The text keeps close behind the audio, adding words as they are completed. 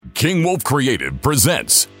King Wolf Creative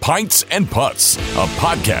presents Pints and Putts, a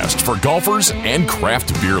podcast for golfers and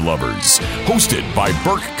craft beer lovers. Hosted by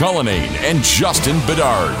Burke Cullinane and Justin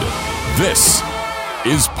Bedard. This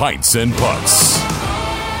is Pints and Putts.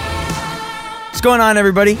 What's going on,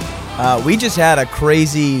 everybody? We just had a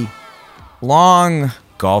crazy, long,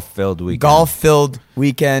 golf-filled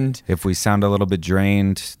weekend. If we sound a little bit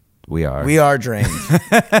drained, we are. We are drained.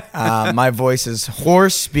 My voice is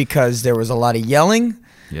hoarse because there was a lot of yelling.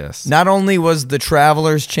 Yes. Not only was the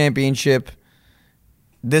Travelers Championship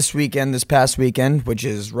this past weekend, which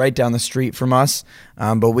is right down the street from us,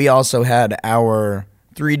 but we also had our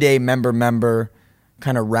 3-day member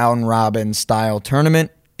kind of round-robin style tournament,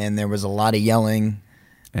 and there was a lot of yelling.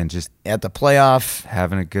 And just at the playoff.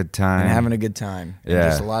 Having a good time. Yeah.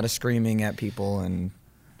 And just a lot of screaming at people and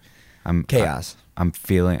chaos. I'm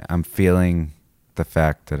feeling the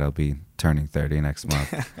fact that I'll be turning 30 next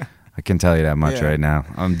month. I can tell you that much right now.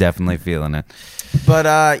 I'm definitely feeling it.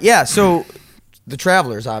 But so the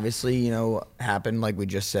Travelers obviously, happened like we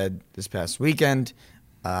just said this past weekend.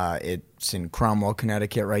 It's in Cromwell,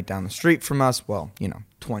 Connecticut, right down the street from us. Well,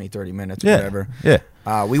 20, 30 minutes, whatever.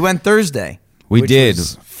 Yeah. We went Thursday. We did.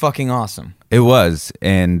 Was fucking awesome. It was.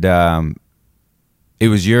 And it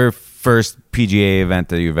was your first PGA event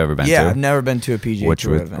that you've ever been to. Yeah, I've never been to a PGA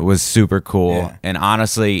Tour event. Which was super cool. Yeah. And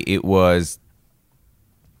honestly, it was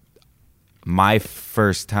my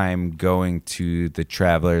first time going to the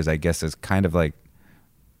Travelers, I guess, is kind of like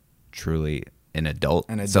truly an adult.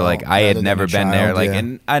 So like I had never been there. Like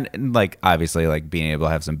and like obviously like being able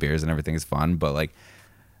to have some beers and everything is fun, but like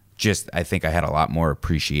just I think I had a lot more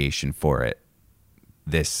appreciation for it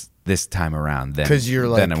this time around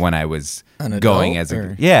than when I was going as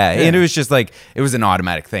a and it was just like it was an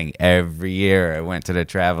automatic thing. Every year I went to the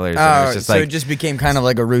Travelers and it was just so like it just became kind of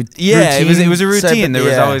like a routine. Yeah, it was a routine. There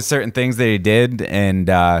was always certain things that he did, and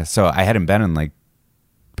so I hadn't been in like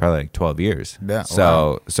probably like 12 years. Yeah.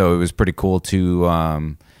 So it was pretty cool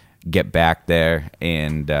to get back there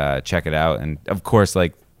and check it out. And of course,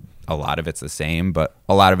 like a lot of it's the same, but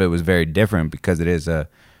a lot of it was very different because it is a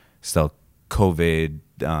still COVID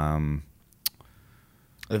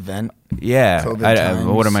event. Yeah.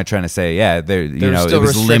 What am I trying to say? Yeah, it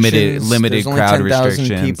was limited crowd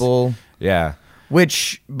restrictions. People. Yeah.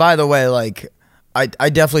 Which, by the way, like I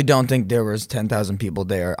definitely don't think there was 10,000 people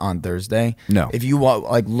there on Thursday. No. If you want,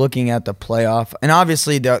 like looking at the playoff, and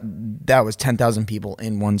obviously that was 10,000 people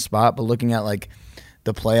in one spot, but looking at like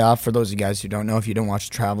the playoff, for those of you guys who don't know, if you didn't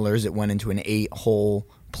watch Travelers, it went into an 8-hole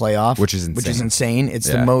playoff, which is insane. It's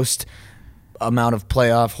the most amount of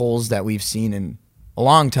playoff holes that we've seen in a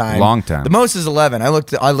long time. The most is 11. I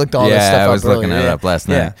looked all this stuff up. Yeah, I was looking it up last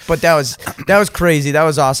night. Yeah, but that was crazy. That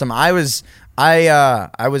was awesome. I was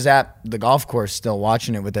at the golf course still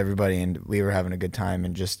watching it with everybody, and we were having a good time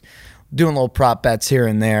and just doing little prop bets here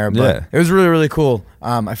and there. But it was really, really cool.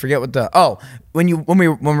 I forget what when we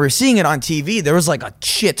were seeing it on TV, there was like a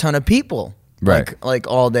shit ton of people. Right. Like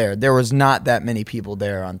all there. There was not that many people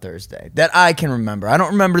there on Thursday that I can remember. I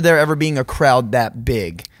don't remember there ever being a crowd that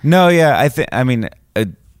big. No, yeah.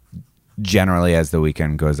 Generally as the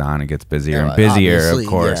weekend goes on, it gets busier and busier, of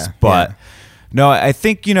course. Yeah, but no, I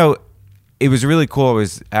think, it was really cool. I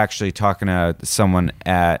was actually talking to someone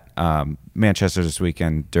at Manchester this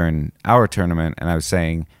weekend during our tournament, and I was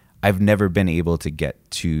saying I've never been able to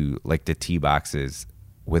get to like the tee boxes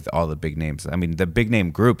with all the big names. I mean, the big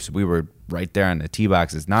name groups, we were right there on the tee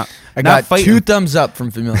boxes. I got 2 thumbs up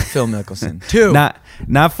from Phil Mickelson. 2.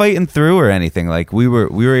 Not fighting through or anything. Like we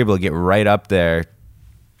were able to get right up there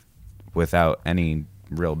without any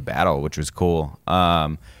real battle, which was cool.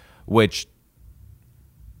 Which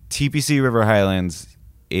TPC River Highlands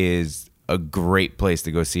is a great place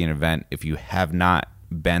to go see an event if you have not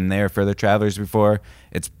been there for the Travelers before.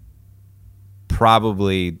 It's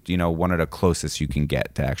probably one of the closest you can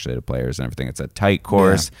get to actually the players and everything. It's a tight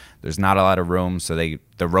course. Yeah. There's not a lot of room, so the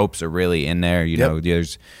ropes are really in there.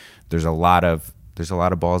 There's a lot of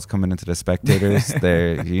balls coming into the spectators.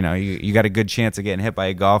 There, you got a good chance of getting hit by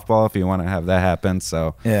a golf ball if you want to have that happen.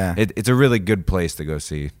 So yeah, it's a really good place to go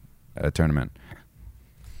see a tournament.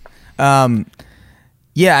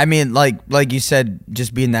 Yeah, I mean, like you said,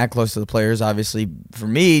 just being that close to the players, obviously, for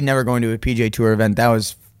me, never going to a PGA Tour event, that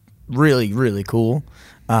was really, really cool.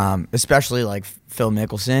 Especially like Phil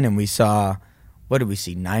Mickelson, and we saw, what did we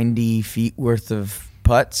see, 90 feet worth of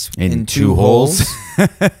putts in 2 holes.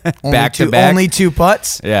 Back to back. Only 2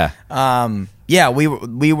 putts. Yeah.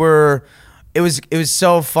 We were. It was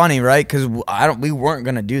so funny, right? Because we weren't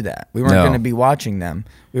gonna do that. We weren't gonna be watching them.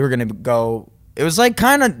 We were gonna go. It was like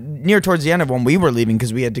kind of near towards the end of when we were leaving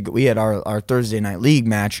because we had our Thursday night league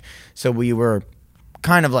match, so we were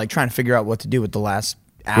kind of like trying to figure out what to do with the last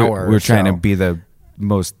hour. We were trying to be the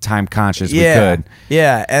most time conscious we could.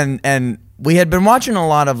 Yeah, and we had been watching a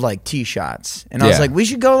lot of like tee shots, and I was like, we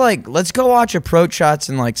should go let's go watch approach shots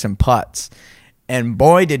and like some putts. And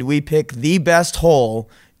boy, did we pick the best hole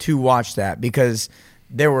to watch that, because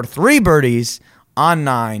there were 3 birdies on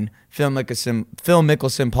 9. Phil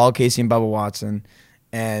Mickelson, Paul Casey, and Bubba Watson,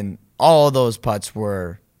 and all of those putts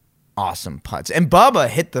were awesome putts. And Bubba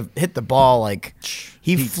hit the ball like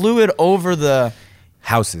he flew it over the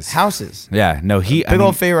houses. Yeah, no, big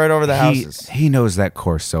old fade right over the houses. He knows that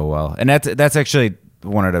course so well, and that's actually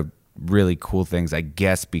one of the really cool things, I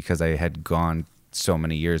guess, because I had gone so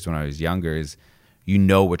many years when I was younger. Is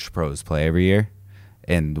which pros play every year,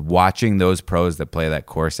 and watching those pros that play that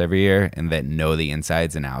course every year and that know the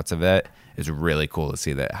insides and outs of it is really cool to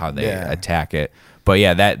see how they attack it. But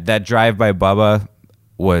yeah, that drive by Bubba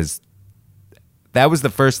was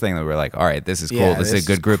the first thing that we were like, all right, this is cool. Yeah, this is a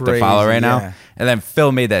good group to follow right now. And then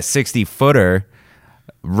Phil made that 60-footer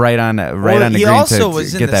right on the green he also to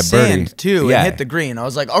was get in the that birdie sand too, and hit the green. I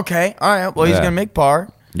was like, okay, all right, well, he's gonna make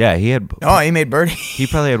par. Yeah, he made birdie. He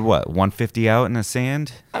probably had 150 out in the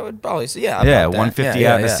sand. I would probably say 150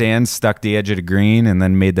 out in the sand, stuck the edge of the green, and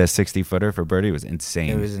then made that 60-footer for birdie. It was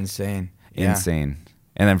insane. It was insane. Insane.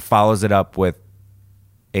 And then follows it up with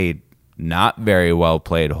a not very well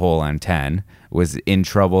played hole on 10. Was in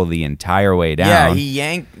trouble the entire way down. Yeah, he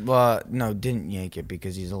yanked. Well, no, didn't yank it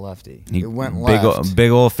because he's a lefty. It went left.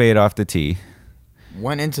 Big old fade off the tee.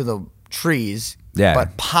 Went into the trees. Yeah,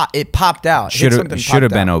 but it popped out. Should have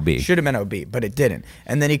been OB. Should have been OB, but it didn't.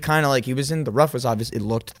 And then he kind of he was in the rough. Was obvious. It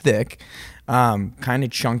looked thick. Kind of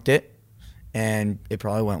chunked it, and it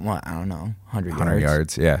probably went 100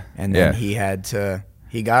 yards. Yeah, and then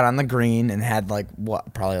he got on the green and had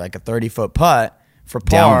probably a 30-foot putt for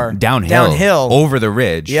par downhill over the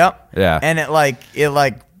ridge. Yep. Yeah, and it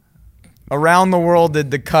around the world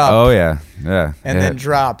did the cup. Oh yeah, and then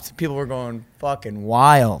dropped. People were going fucking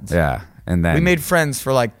wild. Yeah. And then we made friends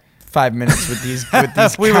for 5 minutes with these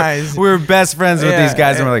guys. we were best friends with these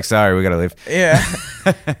guys, and we're like, sorry, we gotta leave. Yeah,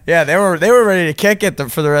 yeah. They were ready to kick it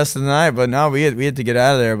for the rest of the night, but no, we had to get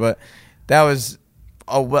out of there. But that was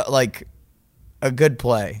a good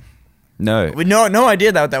play. No, we no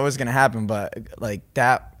idea that was gonna happen, but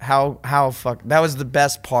that that was the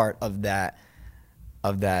best part of that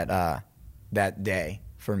day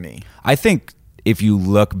for me. I think if you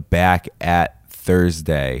look back at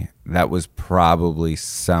Thursday, that was probably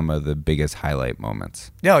some of the biggest highlight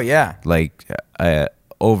moments. Oh yeah,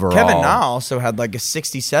 overall. Kevin Na also had a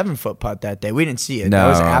 67-foot putt that day. We didn't see it. No, that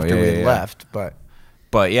was after we left,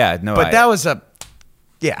 but yeah, no. But that was a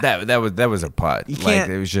that was a putt.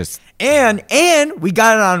 It was just and we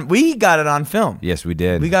got it on film. Yes, we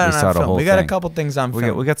did. We got it on film. We got a couple things on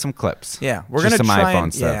film. We got some clips. Yeah, we're gonna try some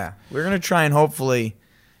iPhone stuff. Yeah, we're gonna try and hopefully.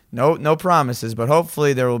 No promises, but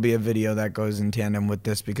hopefully there will be a video that goes in tandem with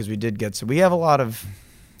this, because we did get there's a lot of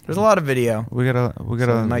video. We got a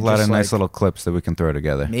lot of nice little clips that we can throw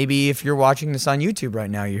together. Maybe if you're watching this on YouTube right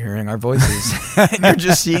now, you're hearing our voices and you're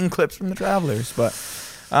just seeing clips from the Travelers. But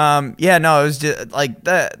it was just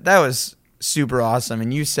that was super awesome.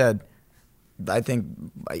 And you said, I think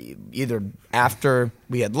either after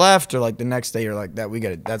we had left or the next day, you're like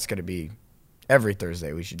that's gonna be every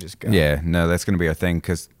Thursday. We should just go. Yeah, no, that's gonna be our thing,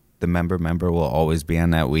 because the member will always be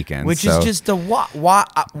on that weekend. Which is just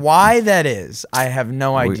why that is. I have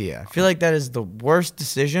no idea. I feel like that is the worst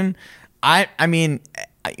decision. I mean,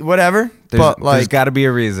 whatever. There's got to be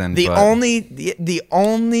a reason. The only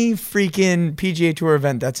freaking PGA Tour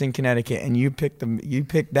event that's in Connecticut, and you picked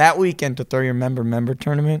that weekend to throw your member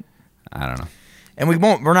tournament. I don't know. And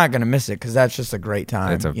we're not going to miss it, because that's just a great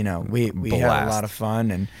time. We had a lot of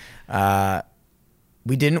fun, and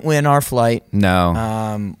we didn't win our flight.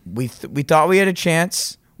 No. We thought we had a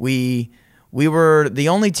chance. We were the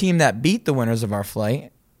only team that beat the winners of our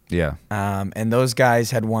flight. Yeah. And those guys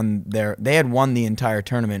had won the entire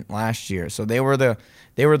tournament last year. So they were the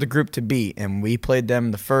group to beat, and we played them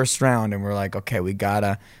the first round, and we're like, okay, we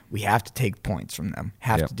have to take points from them.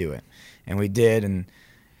 Have to do it. And we did, and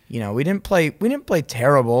we didn't play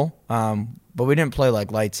terrible, but we didn't play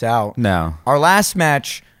lights out. No. Our last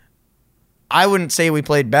match, I wouldn't say we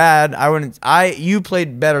played bad. You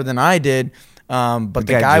played better than I did. But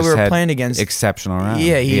the guy we were playing against, exceptional round.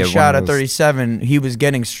 Yeah, he shot at 37. He was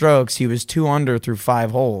getting strokes. He was 2 under through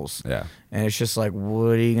 5 holes. Yeah, and it's just what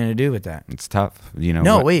are you gonna do with that? It's tough,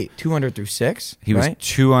 No, wait, 2 under through 6. He was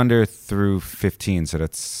 2 under through 15, so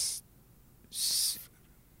that's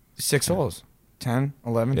 6 holes. 10,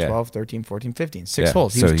 11, 12, 13, 14, 15. 6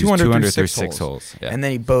 holes. He so was 2 under through 6 holes. Yeah. And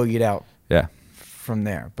then he bogeyed out. Yeah. From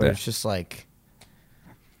there, but it's just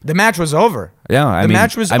The match was over. Yeah, the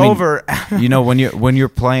match was over. You know, when you're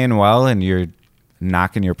playing well and you're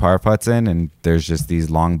knocking your par putts in, and there's just these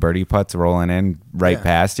long birdie putts rolling in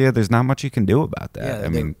past you, there's not much you can do about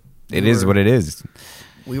that. Yeah, it is what it is.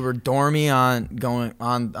 We were dormy on going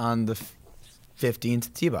on the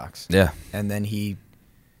 15th tee box. Yeah, and then he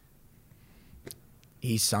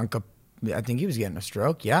sunk a. I think he was getting a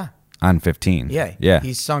stroke. Yeah, on 15. Yeah.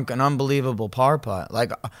 He sunk an unbelievable par putt.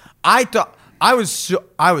 Like I thought, I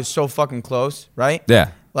was so fucking close, right?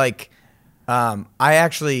 Yeah. Like, I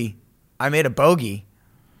made a bogey,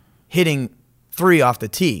 hitting 3 off the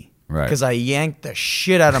tee. Right. Because I yanked the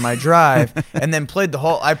shit out of my drive and then played the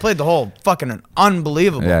hole fucking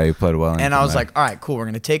unbelievable. Yeah, you played well. And I was like, all right, cool. We're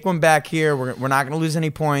going to take one back here. We're not going to lose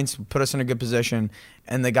any points. Put us in a good position.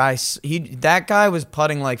 And that guy was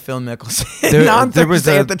putting like Phil Mickelson. There was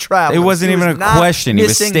at the Travelers. It wasn't even a question. He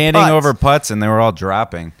was standing over putts and they were all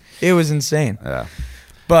dropping. It was insane. Yeah.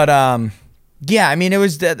 But yeah, I mean, it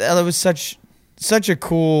was such a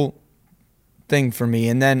cool thing for me.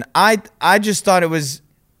 And then I just thought it was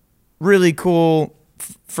really cool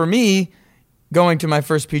for me going to my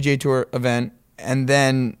first PGA Tour event, and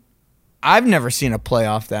then I've never seen a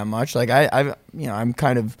playoff that much. Like I'm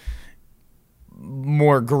kind of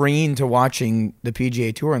more green to watching the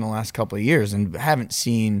PGA Tour in the last couple of years, and haven't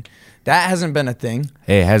seen that. Hasn't been a thing.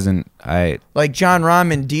 It hasn't. Like Jon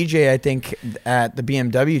Rahm and DJ, I think at the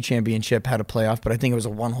BMW Championship had a playoff, but I think it was a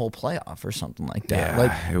 1-hole playoff or something like that. Yeah,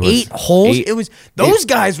 like 8 holes. Those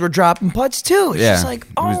guys were dropping putts too. It's just like,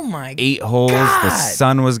 oh my 8 holes. God. The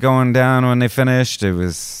sun was going down when they finished. It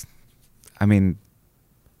was, I mean,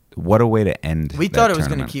 what a way to end. We thought it was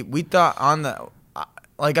going to keep. We thought on the,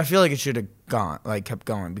 like, I feel like it should have kept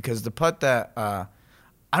going, because the putt that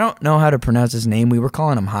I don't know how to pronounce his name. We were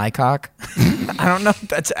calling him Highcock. I don't know if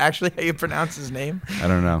that's actually how you pronounce his name. I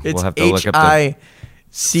don't know. It's we'll have to look up Hickok.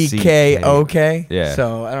 Yeah.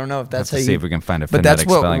 So I don't know if that's how you. See if we can find a but that's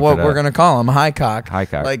what we're gonna call him, Highcock.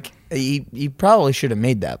 Highcock. Like he probably should have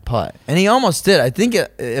made that putt, and he almost did. I think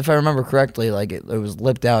if I remember correctly, like it was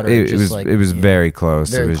lipped out, or it was very close.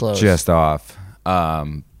 Very close. Just off.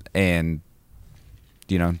 And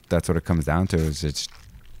you know, that's what it comes down to. Is it's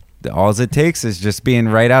all it takes is just being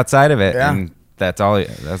right outside of it, and that's all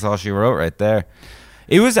she wrote right there.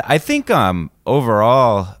 It was, I think,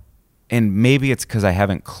 overall, and maybe it's because I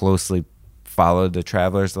haven't closely followed the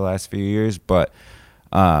Travelers the last few years, but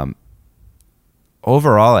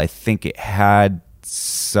overall, I think it had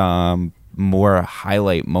some more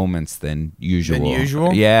highlight moments than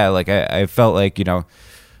usual. Yeah, like I felt like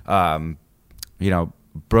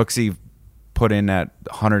Brooksy put in that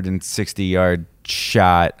 160-yard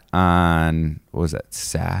shot on, what was that,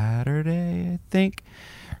 Saturday, I think.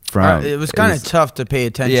 It was kind of tough to pay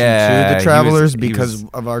attention to the Travelers because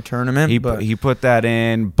of our tournament. He put that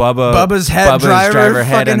in. Bubba's driver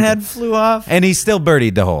head flew off. And he still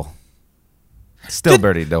birdied the hole.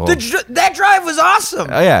 That drive was awesome.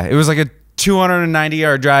 Oh, yeah. It was like a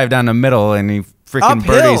 290-yard drive down the middle, and he freaking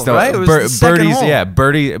uphill, birdies the right? It was the second hole. Yeah,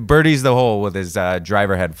 birdies the hole with his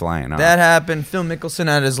driver head flying off. That happened. Phil Mickelson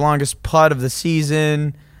had his longest putt of the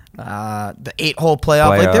season. The 8-hole playoff.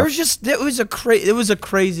 Like it was a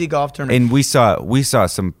crazy golf tournament. And we saw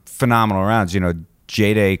some phenomenal rounds. You know,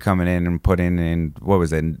 J-Day coming in and putting in, what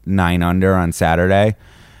was it, 9 under on Saturday,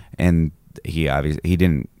 and he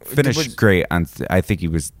didn't finish great on. I think he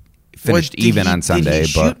was finished even on Sunday. Did he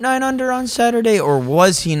shoot 9 under on Saturday, or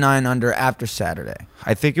was he 9 under after Saturday?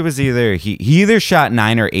 I think it was either he either shot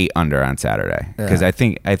 9 or 8 under on Saturday, because I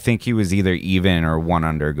think he was either even or 1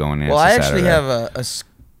 under going into Saturday. Well, I actually have a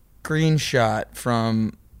screenshot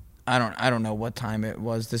from I don't know what time it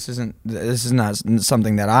was. This is not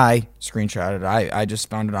something that I screenshotted. I just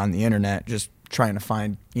found it on the internet, just trying to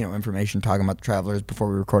find information talking about the Travelers before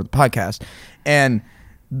we record the podcast, and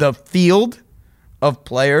the field of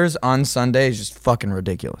players on Sunday is just fucking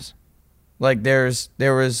ridiculous. Like there was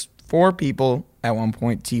 4 people at one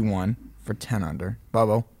point T1 for 10 under.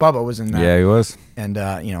 Bubba was in that. Yeah, he was. And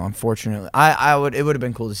unfortunately, it would have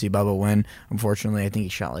been cool to see Bubba win. Unfortunately, I think he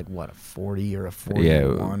shot like a 40 or a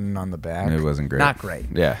 41 on the back. It wasn't great. Not great.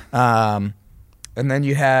 Yeah. And then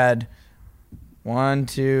you had 1,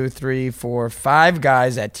 2, 3, 4, 5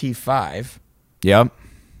 guys at T5. Yep.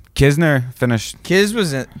 Kisner finished. Kiz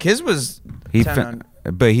was.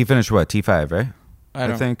 But he finished what, T5, right?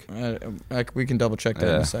 I think. We can double check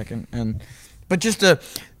that in a second. But just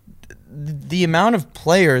the amount of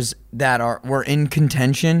players that were in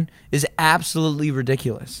contention is absolutely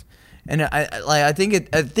ridiculous. And I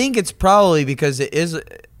think it's probably because it is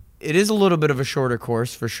it is a little bit of a shorter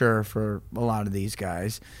course for sure for a lot of these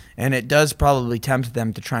guys, and it does probably tempt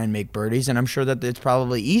them to try and make birdies, and I'm sure that it's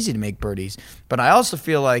probably easy to make birdies. But I also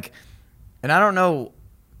feel like, and I don't know,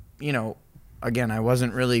 again, I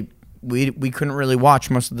wasn't really, we couldn't really watch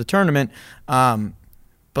most of the tournament,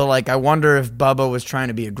 but like I wonder if Bubba was trying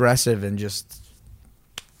to be aggressive and just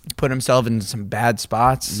put himself in some bad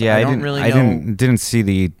spots. Yeah, I didn't really know. I didn't see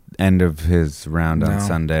the end of his round on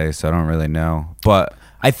Sunday, so I don't really know. But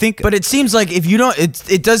I think, but it seems like if you don't,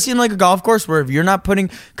 it does seem like a golf course where if you're not putting,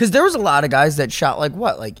 because there was a lot of guys that shot like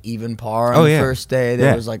even par on the first day.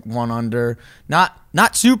 There was like 1 under,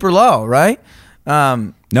 not super low, right?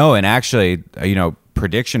 No, and actually,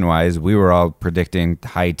 prediction wise, we were all predicting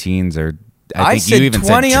high teens, or I think you even said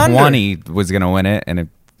 20 under. Was going to win it, and it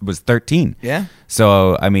was 13. Yeah.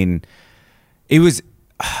 So I mean, it was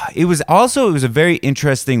a very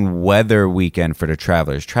interesting weather weekend for the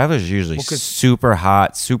Travelers. Travelers are usually super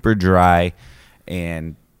hot, super dry,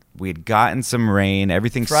 and we had gotten some rain.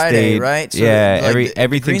 Everything Friday, stayed right? So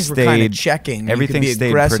everything stayed. Were kind of checking. Everything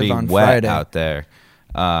stayed pretty wet Friday. Out there.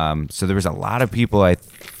 So there was a lot of people, I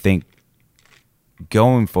think,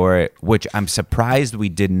 going for it, which I'm surprised we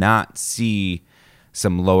did not see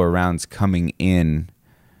some lower rounds coming in.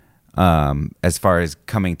 As far as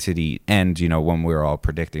coming to the end, when we were all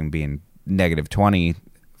predicting being -20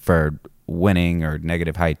 for winning or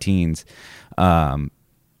negative high teens, I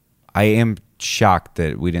am shocked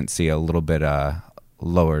that we didn't see a little bit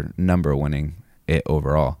lower number winning it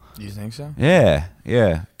overall. You think so? Yeah,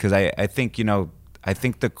 because I think I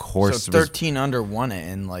think the course. So 13 under won it,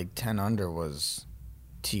 and like 10 under was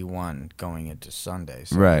T1 going into Sunday.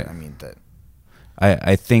 So, right. I mean that.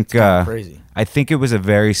 I think crazy. I think it was a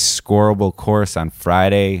very scoreable course on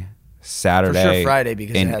Friday, Saturday. For sure Friday,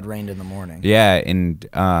 because it had rained in the morning. Yeah, and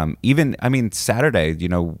even Saturday,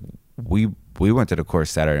 we went to the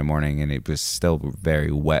course Saturday morning, and it was still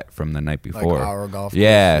very wet from the night before. Like our golf course.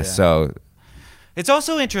 Yeah, so it's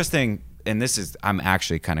also interesting, and I'm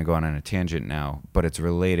actually kind of going on a tangent now, but it's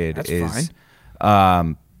related. That's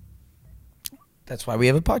fine. That's why we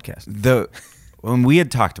have a podcast. When we had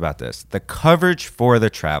talked about this, the coverage for the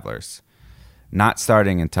Travelers not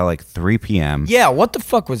starting until like 3 p.m. Yeah, what the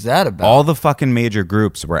fuck was that about? All the fucking major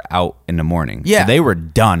groups were out in the morning. Yeah. So they were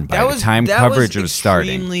done by the time coverage was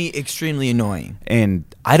starting. Extremely annoying. And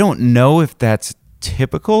I don't know if that's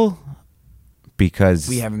typical because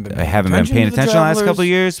I haven't been paying attention the last couple of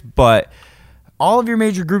years, but all of your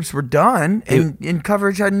major groups were done, and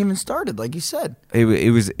coverage hadn't even started, like you said. It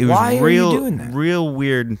was Why are you doing that? Real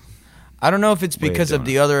weird. I don't know if it's because of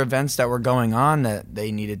the other events that were going on that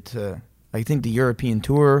they needed to. I think the European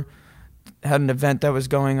Tour had an event that was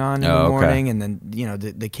going on in the morning, and then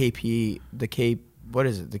the what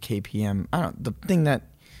is it? The KPM. I don't know, the thing that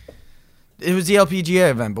it was the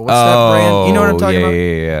LPGA event, but what's that brand? You know what I'm talking about?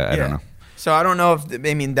 Yeah. I don't know. So I don't know if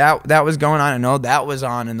that was going on. I know that was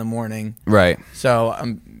on in the morning, right? So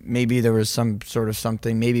maybe there was some sort of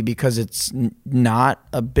something. Maybe because it's not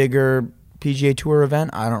a bigger PGA Tour event.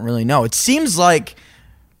 I don't really know. It seems like,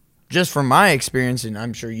 just from my experience, and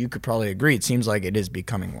I'm sure you could probably agree, it seems like it is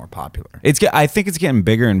becoming more popular. I think it's getting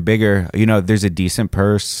bigger and bigger. There's a decent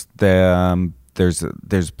purse.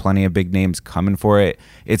 There's plenty of big names coming for it.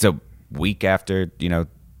 It's a week after,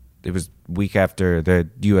 it was week after the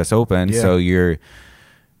U.S. Open, so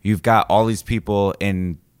you've got all these people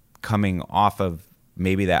coming off of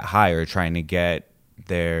maybe that high or trying to get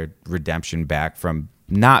their redemption back from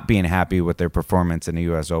not being happy with their performance in the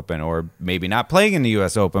U.S. Open, or maybe not playing in the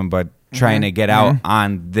U.S. Open, but trying to get out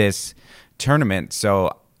on this tournament.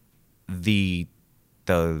 So the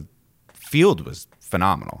field was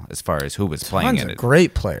phenomenal as far as who was playing in it.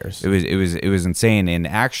 Great players. It was insane. And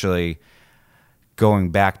actually,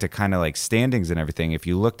 going back to kind of like standings and everything, if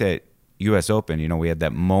you looked at U.S. Open, we had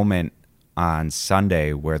that moment on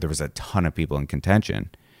Sunday where there was a ton of people in contention.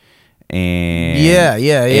 And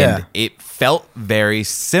and it felt very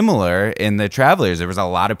similar in the Travelers. There was a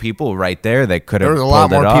lot of people right there that could have. There was a lot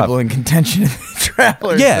more people in contention in the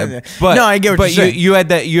Travelers. Yeah, but no, I get what you're saying. You had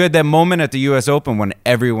that moment at the U.S. Open when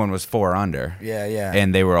everyone was 4 under. Yeah,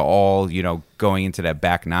 and they were all going into that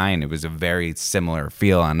back 9. It was a very similar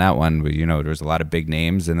feel on that one. But there was a lot of big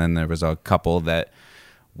names, and then there was a couple that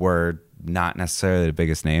were not necessarily the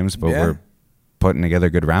biggest names, but were putting together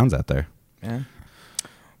good rounds out there. Yeah.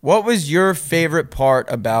 What was your favorite part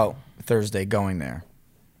about Thursday going there?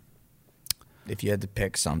 If you had to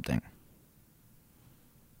pick something.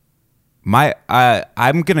 I'm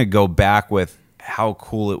going to go back with how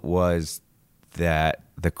cool it was that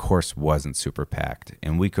the course wasn't super packed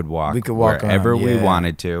and we could walk wherever we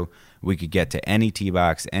wanted to. We could get to any tee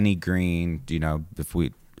box, any green,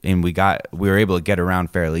 and we were able to get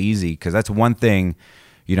around fairly easy, because that's one thing,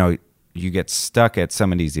 you know, you get stuck at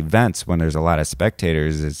some of these events when there's a lot of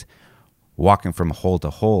spectators, is walking from hole to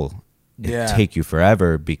hole. It take you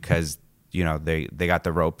forever, because you know they got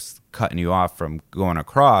the ropes cutting you off from going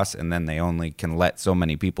across, and then they only can let so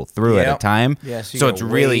many people through at a time. So it's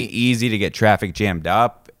really easy to get traffic jammed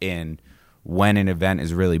up, and when an event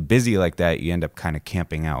is really busy like that, you end up kind of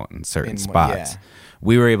camping out in certain spots.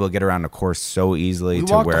 We were able to get around the course so easily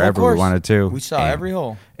to wherever we wanted to. We saw every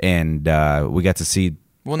hole, and we got to see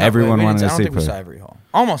everyone wanted to see. I don't think we saw every hole.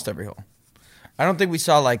 Almost every hole. I don't think we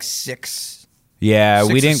saw like 6. Yeah,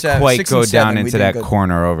 we didn't quite go down into that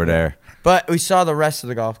corner over there. But we saw the rest of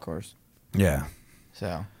the golf course. Yeah.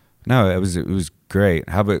 So. No, it was great.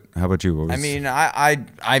 How about you? I mean, I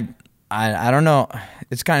don't know.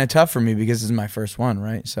 It's kind of tough for me because this is my first one,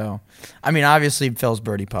 right? So, I mean, obviously Phil's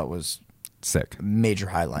birdie putt was sick, major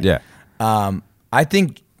highlight. Yeah. I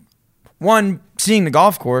think seeing the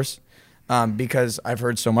golf course, because I've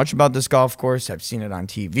heard so much about this golf course. I've seen it on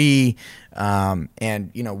TV,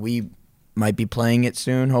 and you know we might be playing it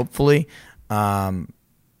soon, hopefully.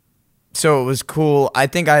 So it was cool. I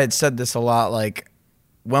think I had said this a lot, like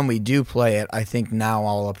when we do play it, I think now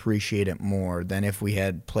I'll appreciate it more than if we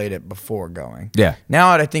had played it before going. Yeah.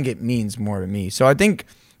 Now I think it means more to me. So I think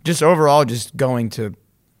just overall, just going to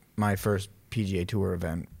my first PGA Tour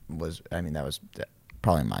event that was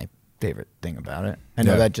probably my favorite thing about it. I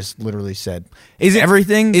know that just literally said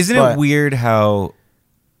everything. Isn't it weird how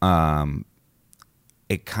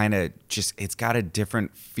it kind of just, it's got a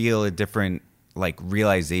different feel, a different like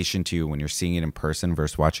realization to you when you're seeing it in person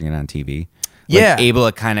versus watching it on TV? Like, able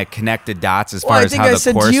to kind of connect the dots as far as how the course was.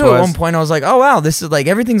 I think I said to you at one point, I was like, oh wow, this is like,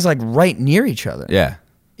 everything's like right near each other. Yeah.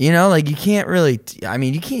 You know, like you can't really,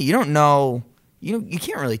 you don't know, you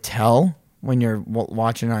can't really tell when you're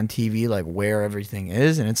watching on TV, like where everything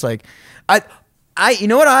is. And it's like, you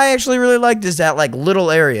know what I actually really liked is that like little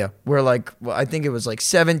area where like, I think it was like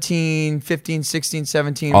 15, 16,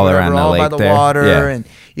 17, all whatever, around the all lake by the there. water. And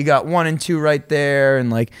you got 1 and 2 right there. And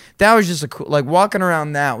like, that was just a cool, like walking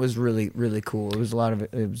around that was really, really cool. It was a lot of it.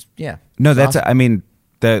 It was, yeah. No, that's, awesome. I mean,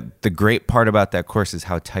 the great part about that course is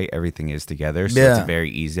how tight everything is together. So it's very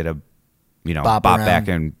easy to, you know, bop back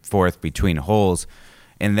and forth between holes.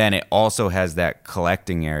 And then it also has that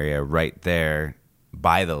collecting area right there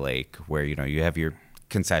by the lake where, you know, you have your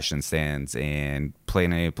concession stands and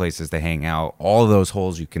plenty of places to hang out. All of those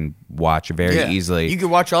holes you can watch very easily. You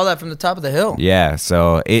can watch all that from the top of the hill. Yeah,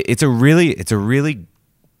 so it's a really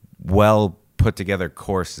well put together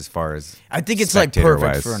course as far as I think it's like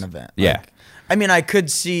perfect for an event. Yeah. Like, I mean, I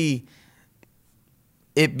could see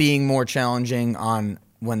it being more challenging on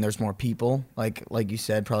when there's more people, like you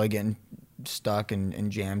said, probably getting stuck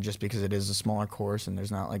and jammed just because it is a smaller course and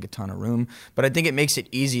there's not like a ton of room. But I think it makes it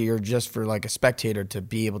easier just for like a spectator to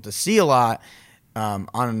be able to see a lot on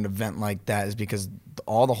an event like that, is because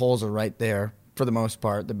all the holes are right there for the most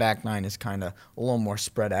part. The back nine is kind of a little more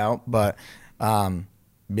spread out, but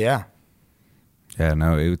yeah. Yeah,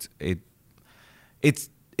 no, it's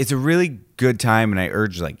a really good time, and I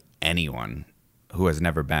urge like anyone who has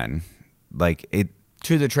never been, like it.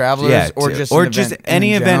 To the Travelers, or just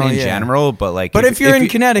any event in general, but like, if you're in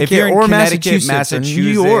Connecticut or Massachusetts, New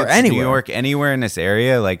York, anywhere in this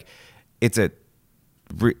area, like it's a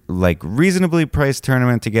reasonably priced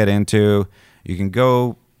tournament to get into. You can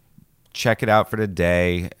go check it out for the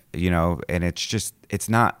day, you know, and it's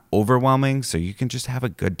not overwhelming, so you can just have a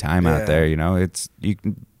good time out there. You know,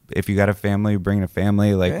 if you got a family, bring a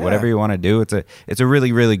family, like whatever you want to do. It's a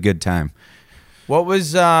really, really good time. What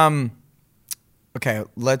was okay,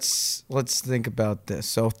 let's think about this.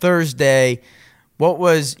 So Thursday,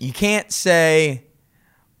 you can't say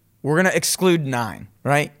we're going to exclude 9,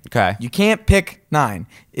 right? Okay. You can't pick 9.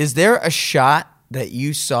 Is there a shot that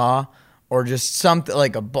you saw, or just something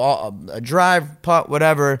like a ball, a drive, putt,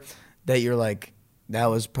 whatever, that you're like, that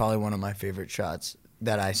was probably one of my favorite shots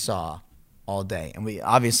that I saw all day? And we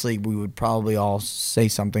would probably all say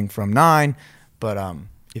something from 9, but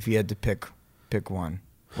if you had to pick one,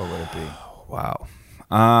 what would it be? Wow.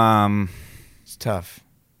 It's tough.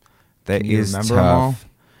 That is tough. Them all?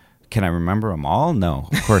 Can I remember them all? No,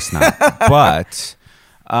 of course not. But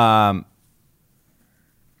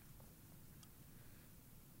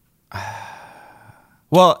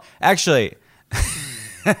well, actually,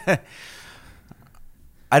 I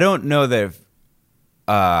don't know that if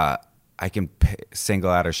I can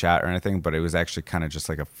single out a shot or anything, but it was actually kind of just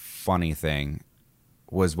like a funny thing,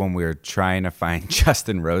 was when we were trying to find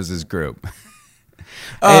Justin Rose's group.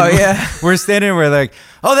 Oh, yeah. We're standing, we're like,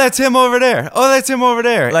 oh, that's him over there. Oh, that's him over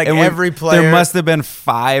there. Like, and every player. There must have been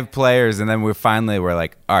 5 players. And then we're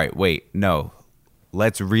like, all right, wait, no.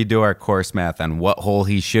 Let's redo our course math on what hole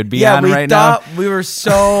he should be on right now. We were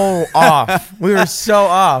so off. We were so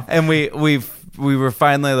off. And we were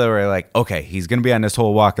finally like, okay, he's going to be on this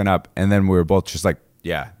hole walking up. And then we were both just like,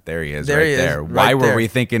 yeah, there he is right there. Why were we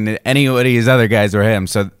thinking that any of these other guys were him?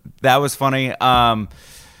 So that was funny. Yeah,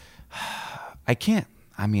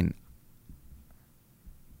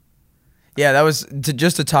 that was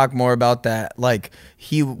just to talk more about that. Like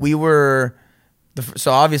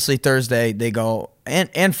so obviously Thursday they go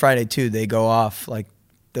and Friday too. They go off like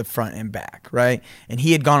the front and back, right? And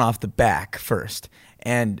he had gone off the back first,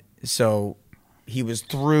 and so he was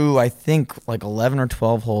through I think like 11 or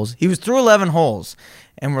 12 holes. He was through 11 holes,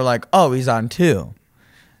 and we're like, oh, he's on 2.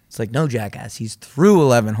 It's like, no, jackass, he's through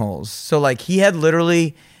 11 holes. So like he had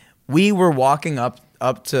literally, we were walking up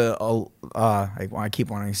to I keep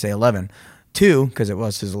wanting to say 11, 2 because it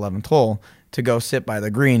was his 11th hole, to go sit by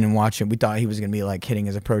the green and watch him. We thought he was going to be like hitting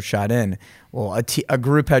his approach shot in. Well, a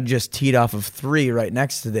group had just teed off of 3 right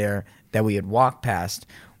next to there that we had walked past.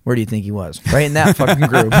 Where do you think he was? Right in that fucking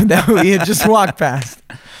group that we had just walked past.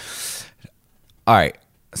 All right.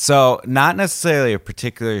 So not necessarily a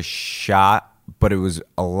particular shot, but it was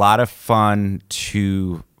a lot of fun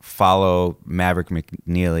to follow Maverick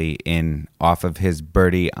McNeely in off of his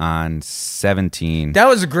birdie on 17. That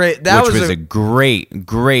was a great. Which was a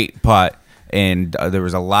great putt. And there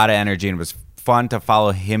was a lot of energy, and it was fun to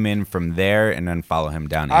follow him in from there and then follow him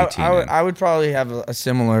down 18. I would probably have a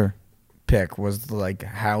similar pick, was like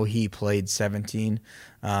how he played 17.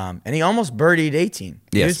 And he almost birdied 18.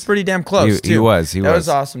 Yes. He was pretty damn close, too. He was. That was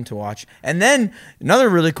awesome to watch. And then another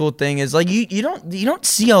really cool thing is like you don't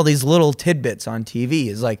see all these little tidbits on TV.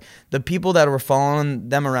 Is like the people that were following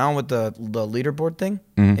them around with the leaderboard thing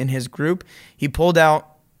in his group,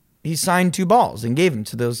 he signed 2 balls and gave them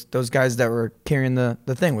to those guys that were carrying the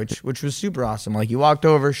thing, which was super awesome. Like he walked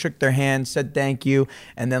over, shook their hand, said thank you,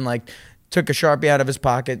 and then like took a Sharpie out of his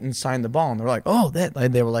pocket and signed the ball. And they're like, oh,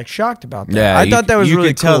 they were like shocked about that. Yeah, I thought that was really cool. You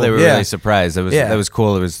could tell they were really surprised. That was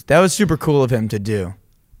cool. That was super cool of him to do.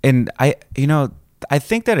 And I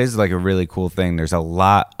think that is like a really cool thing. There's a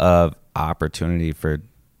lot of opportunity for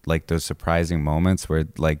like those surprising moments where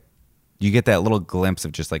like you get that little glimpse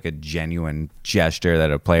of just like a genuine gesture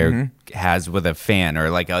that a player has with a fan,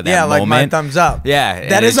 or like that moment. Like my thumbs up. Yeah,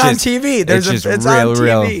 that is on TV. It's on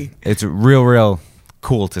TV. It's real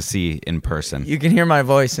cool to see in person. You can hear my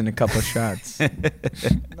voice in a couple of shots.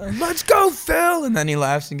 Let's go, Phil! And then he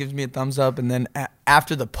laughs and gives me a thumbs up. And then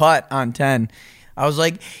after the putt on 10, I was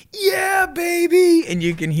like, yeah, baby! And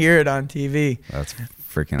you can hear it on TV. That's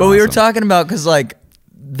freaking But awesome. we were talking about, because like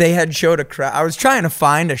they had showed a crowd. I was trying to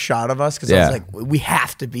find a shot of us because I was like, we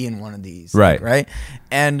have to be in one of these. Right.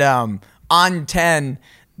 And on 10,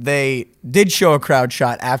 they did show a crowd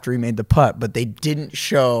shot after he made the putt, but they didn't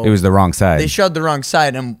show. It was the wrong side. They showed the wrong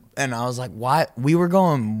side. And I was like, why? We were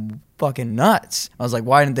going fucking nuts. I was like,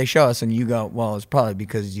 why didn't they show us? And you go, well, it's probably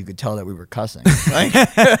because you could tell that we were cussing. Like,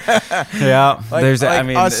 yeah. There's, I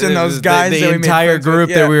mean, us and those guys. The entire group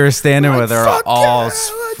that we were standing with are all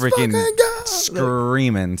freaking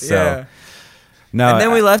screaming. So. Yeah. No, and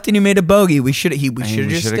then we left and he made a bogey. We should have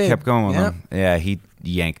just stayed. Kept going with him. Yeah, he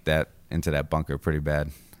yanked that into that bunker pretty bad.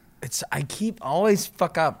 I keep always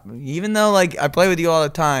fuck up, even though like I play with you all the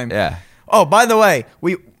time. Yeah. Oh, by the way,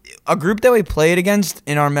 a group that we played against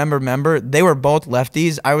in our member, they were both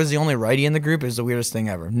lefties. I was the only righty in the group. It was the weirdest thing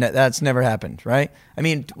ever. That's never happened, right? I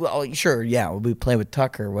mean, well, sure, yeah, we play with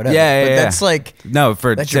Tucker or whatever. Yeah, but that's like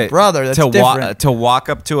that's your brother. That's different. To walk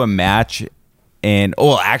up to a match. And,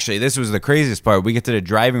 actually, this was the craziest part. We get to the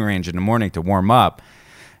driving range in the morning to warm up,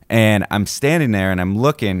 and I'm standing there, and I'm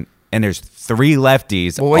looking, and there's 3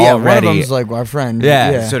 lefties already. One of them's like our friend.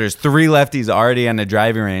 Yeah, so there's 3 lefties already on the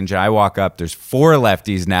driving range, and I walk up, there's 4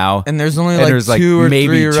 lefties now. And there's only like 2 or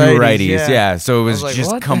maybe 3 righties. Yeah, so it was like,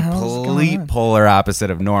 just complete polar opposite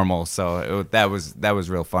of normal. So that was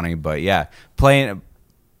real funny. But, yeah,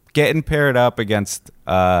 getting paired up against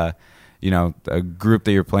a group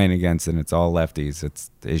that you're playing against, and it's all lefties.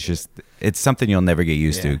 It's something you'll never get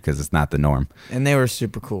used to because it's not the norm. And they were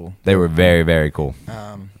super cool. They were very, very cool.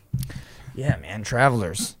 Yeah, man,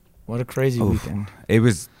 Travelers. What a crazy weekend. It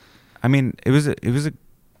was a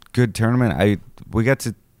good tournament. We got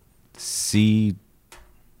to see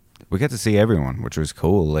everyone, which was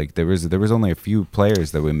cool. Like there was only a few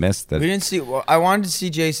players that we missed that we didn't see. Well, I wanted to see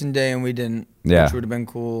Jason Day and we didn't. Yeah, which would have been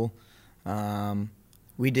cool.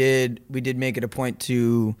 We did make it a point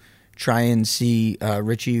to try and see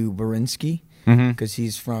Richie Warinsky. because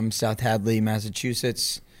he's from South Hadley,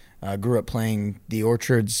 Massachusetts. Grew up playing the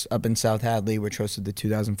Orchards up in South Hadley, which hosted the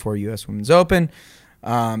 2004 U.S. Women's Open.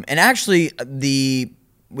 And actually,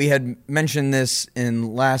 we had mentioned this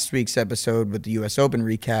in last week's episode with the U.S. Open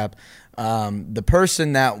recap. The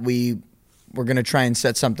person that we were going to try and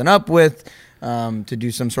set something up with to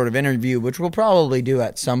do some sort of interview, which we'll probably do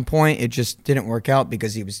at some point. It just didn't work out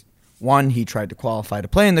because he tried to qualify to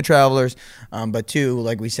play in the Travelers, but two,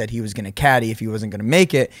 like we said, he was going to caddy if he wasn't going to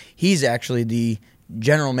make it. He's actually the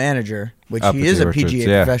general manager, which he is a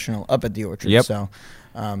PGA professional up at the Orchard. Yep. So,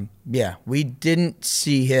 we didn't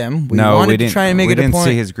see him. We wanted to try and make it a point. We didn't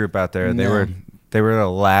see his group out there. No. They were the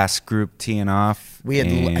last group teeing off. I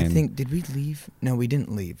think, did we leave? No, we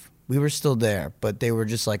didn't leave. We were still there, but they were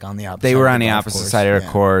just like on the opposite. They were on the opposite side of the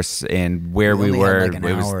course, and where we were, like an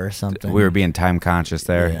hour or something. We were being time conscious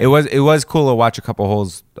there. Yeah. It was cool to watch a couple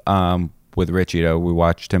holes with Richie though. We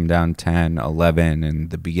watched him down 10, 11,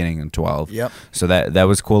 and the beginning of 12. Yep. So that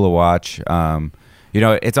was cool to watch.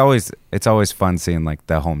 It's always fun seeing like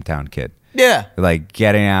the hometown kid. Yeah. Like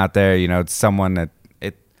getting out there. It's someone that.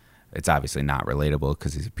 It's obviously not relatable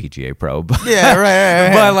because he's a PGA pro, but yeah,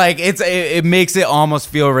 right. But like it makes it almost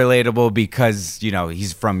feel relatable because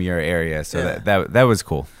he's from your area, so that was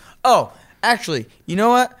cool. Oh, actually, you know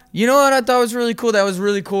what I thought was really cool? That was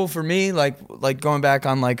really cool for me. Like going back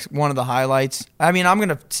on like one of the highlights. I mean, I'm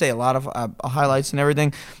gonna say a lot of highlights and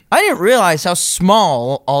everything. I didn't realize how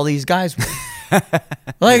small all these guys were.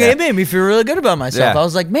 It made me feel really good about myself. I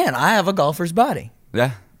was like, man, I have a golfer's body.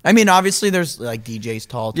 Yeah. I mean, obviously, there's like DJ's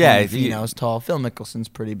tall, Finau's tall, Phil Mickelson's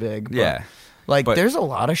pretty big. But, there's a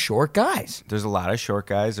lot of short guys. There's a lot of short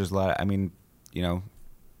guys. There's a lot.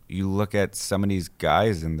 You look at some of these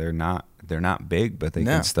guys and they're not big, but they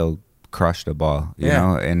can still crush the ball. You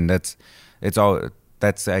know, and that's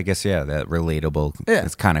I guess that relatable. Yeah,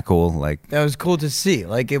 it's kind of cool. Like that was cool to see.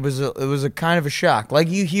 Like it was a kind of a shock. Like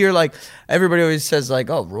you hear like everybody always says like,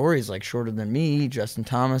 oh, Rory's like shorter than me. Justin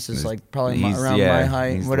Thomas is like probably around my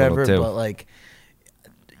height, whatever. But like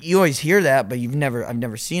you always hear that, but I've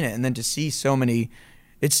never seen it. And then to see so many,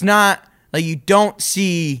 it's not like you don't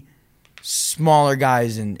see smaller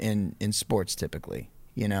guys in sports typically.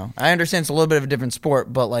 I understand it's a little bit of a different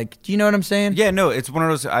sport, but like, do you know what I'm saying? Yeah, no, it's one of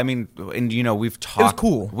those. I mean, and we've talked. It was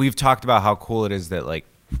cool. We've talked about how cool it is that like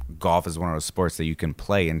golf is one of those sports that you can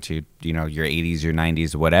play into, your 80s, your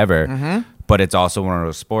 90s, whatever. Mm-hmm. But it's also one of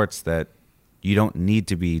those sports that you don't need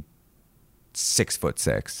to be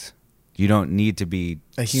 6'6". You don't need to be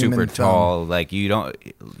super tall. Like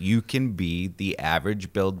you can be the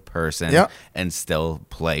average build person and still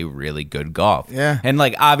play really good golf. Yeah. And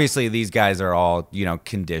like obviously these guys are all,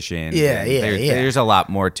 conditioned. Yeah, There's a lot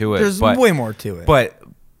more to it. There's way more to it. But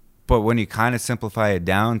when you kind of simplify it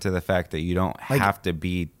down to the fact that you don't have to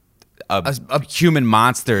be a human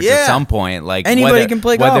monster at some point, like anybody can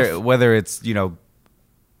play golf. Whether it's,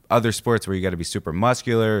 other sports where you got to be super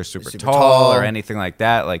muscular or super tall or anything like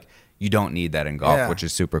that, like you don't need that in golf, which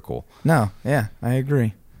is super cool. No, I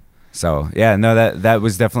agree. So, that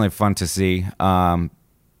was definitely fun to see. The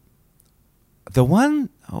one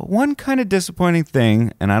kind of disappointing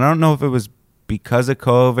thing, and I don't know if it was because of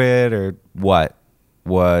COVID or what,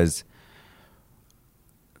 was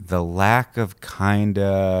the lack of kind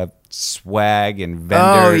of swag and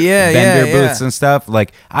vendor booths and stuff.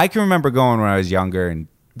 Like, I can remember going when I was younger and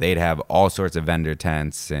they'd have all sorts of vendor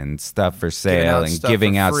tents and stuff for sale and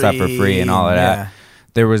giving out stuff for free and all of that.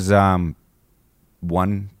 There was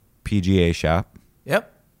one PGA shop. Yep.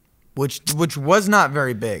 Which was not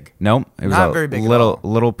very big. Nope. It was not very big. Little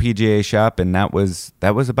PGA shop, and that was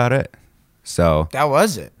about it. So that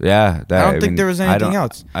was it. Yeah. I don't think there was anything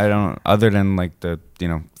else. I don't, other than like the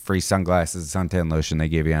free sunglasses, suntan lotion they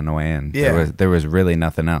gave you on the way in. Yeah. There was really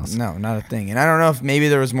nothing else. No, not a thing. And I don't know if maybe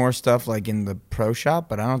there was more stuff like in the pro shop,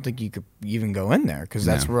 but I don't think you could even go in there because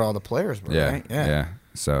that's where all the players were, right? Yeah.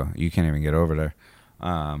 So you can't even get over there.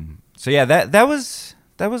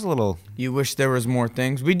 That was a little. You wish there was more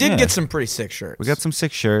things. We did get some pretty sick shirts. We got some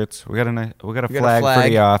sick shirts. We got a flag for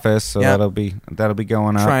the office, so that'll be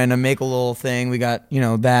going up. Trying to make a little thing. We got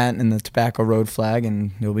that and the Tobacco Road flag,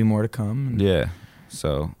 and there'll be more to come. Yeah.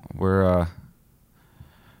 So we're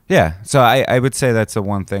So I would say that's the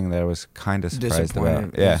one thing that I was kind of surprised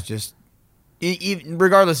about. Yeah. It's just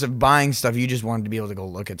regardless of buying stuff, you just wanted to be able to go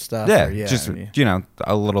look at stuff. Just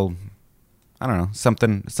a little. I don't know,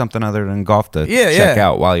 something other than golf to check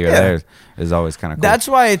out while you're there is always kind of cool. That's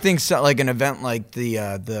why I think like an event like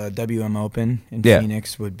the WM Open in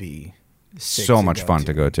Phoenix would be so much fun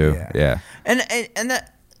to go to. Yeah. And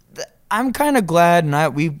I'm kind of glad, and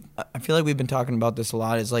I feel like we've been talking about this a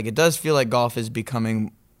lot. Is like it does feel like golf is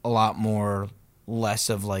becoming a lot more less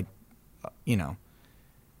of like, you know,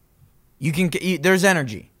 there's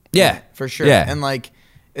energy. Yeah, for sure. Yeah. And like,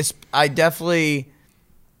 I definitely,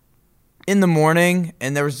 in the morning,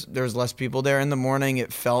 and there was less people there. In the morning,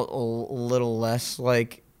 it felt a little less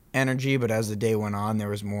like energy, but as the day went on, there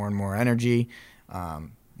was more and more energy,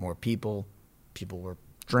 more people. People were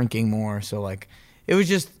drinking more. So like, it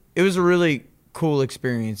was a really cool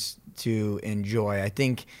experience to enjoy. I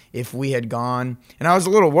think if we had gone, and I was a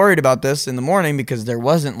little worried about this in the morning because there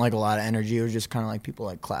wasn't like a lot of energy. It was just kind of like people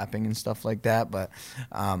like clapping and stuff like that. But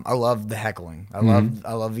I love the heckling. I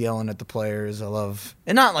love yelling at the players.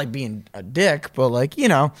 And not like being a dick, but like, you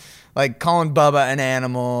know, like calling Bubba an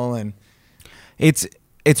animal, and it's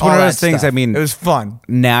one of those things. Stuff. I mean, it was fun.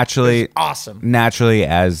 Naturally, it was awesome. Naturally,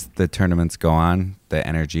 as the tournaments go on, the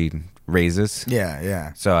energy raises.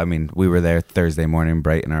 Yeah. So I mean, we were there Thursday morning,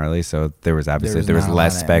 bright and early. So there was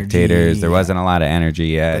less spectators. There wasn't a lot of energy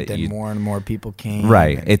yet. But then more and more people came.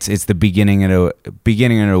 Right. It's the beginning of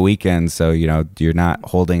a weekend. So you know you're not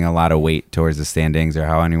holding a lot of weight towards the standings or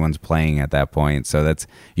how anyone's playing at that point. So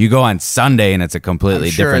you go on Sunday and it's a completely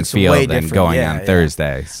different feel than going on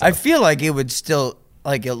Thursday. So. I feel like it would still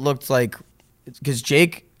like it looked like because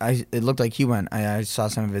Jake. It looked like he went. I saw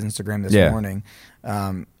some of his Instagram this morning.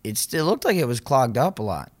 It looked like it was clogged up a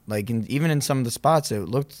lot. Like even in some of the spots, it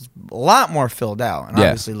looked a lot more filled out. And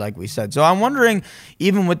obviously, like we said, so I'm wondering,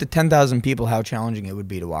 even with the 10,000 people, how challenging it would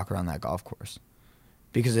be to walk around that golf course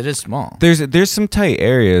because it is small. There's some tight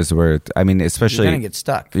areas where I mean, especially you're gonna get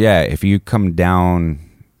stuck. Yeah, if you go down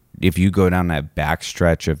that back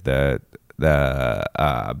stretch of the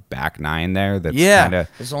back nine there, that's kind of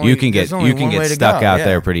you can get stuck out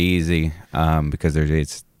there pretty easy because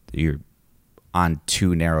you're on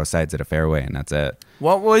two narrow sides of the fairway and that's it.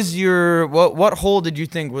 What was what hole did you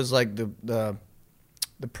think was like the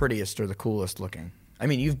prettiest or the coolest looking? I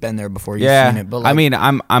mean, you've been there before, you've seen it, but like, I mean,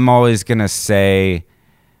 I'm always gonna say,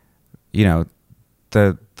 you know,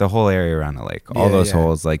 the whole area around the lake, all those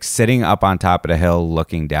holes, like sitting up on top of the hill,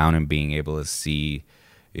 looking down and being able to see.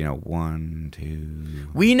 You know, 1,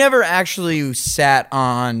 2. We never actually sat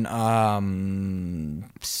on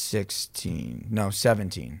 16. No,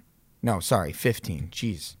 17. No, sorry, 15.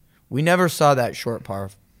 Jeez. We never saw that short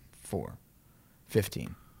par 4.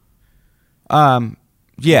 15.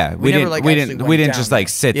 Yeah, we didn't just like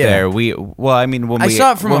sit there. I mean, when we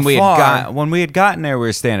had gotten there, we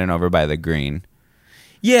were standing over by the green.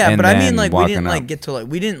 Yeah, but I mean, like we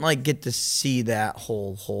didn't get to see that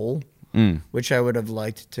whole hole. Which I would have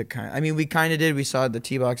liked to kind of... I mean, we kind of did. We saw the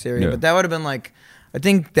tee box area, but that would have been like... I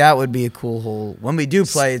think that would be a cool hole. When we do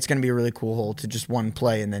play, it's going to be a really cool hole to just one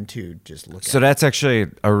play and then two just look at. So that's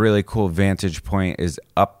actually a really cool vantage point is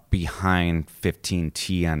up behind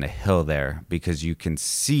 15T on the hill there because you can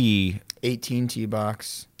see... 18 tee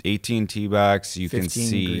box. 18 tee box. You can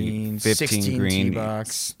see green, 15 16 green. Tee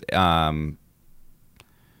box.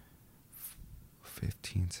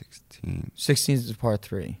 15, 16. 16 is par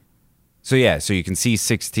 3. So yeah, so you can see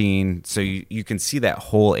 16. So you can see that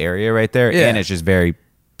whole area right there, and it's just very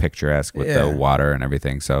picturesque with the water and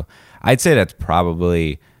everything. So I'd say that's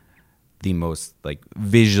probably the most like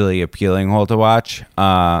visually appealing hole to watch,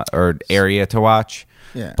 or area to watch.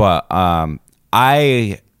 Yeah. But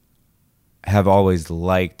I have always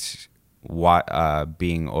liked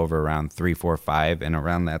being over around 3, 4, 5 and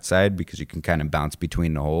around that side because you can kind of bounce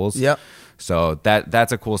between the holes. Yep. So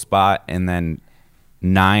that's a cool spot, and then.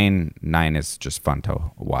 9 is just fun to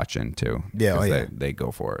watch into. Yeah, they go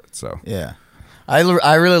for it. So yeah, I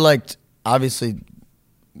really liked. Obviously,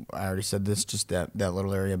 I already said this, just that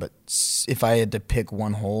little area. But if I had to pick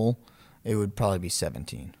one hole, it would probably be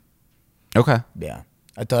 17. Okay. Yeah,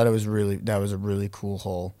 I thought that was a really cool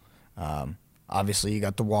hole. Obviously, you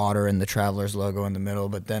got the water and the Travelers logo in the middle,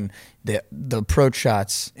 but then the approach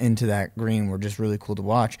shots into that green were just really cool to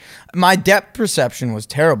watch. My depth perception was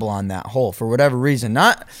terrible on that hole for whatever reason.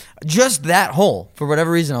 Not just that hole. For whatever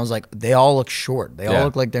reason, I was like, they all look short. They all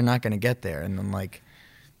look like they're not going to get there. And then, like,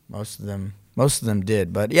 most of them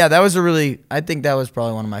did. But, yeah, I think that was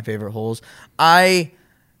probably one of my favorite holes. I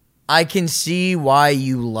can see why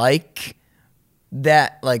you like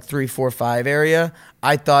that, like, 3, 4, 5 area.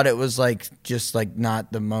 I thought it was like just like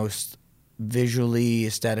not the most visually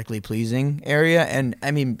aesthetically pleasing area, and I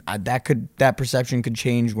mean that perception could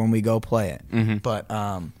change when we go play it. Mm-hmm. But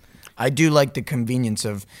I do like the convenience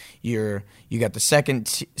of you got the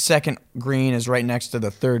second green is right next to the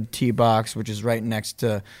third tee box, which is right next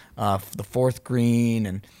to the fourth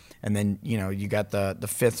green, and then you got the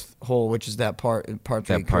fifth hole, which is that part 3.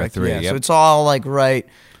 That part 3. Yeah, yep. So it's all like right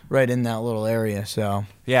in that little area. So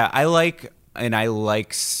yeah, I like and I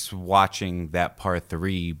like watching that par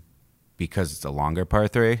 3 because it's a longer par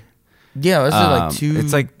 3. Yeah, was it like two?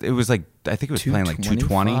 It's like it was like I think it was playing like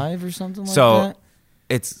 220 or something like so that.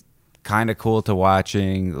 It's kind of cool to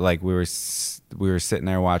watching. Like we were sitting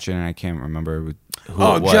there watching, and I can't remember who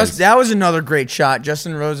it was. That was another great shot.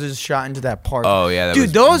 Justin Rose's shot into that park. Oh yeah, that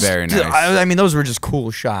dude, was very nice. I mean, those were just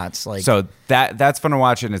cool shots. Like, so that's fun to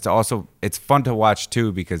watch, and it's fun to watch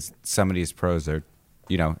too because some of these pros are,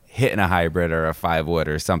 hitting a hybrid or a 5-wood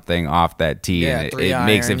or something off that tee, and it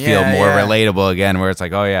makes it feel more relatable again. Where it's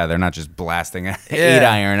like, oh yeah, they're not just blasting an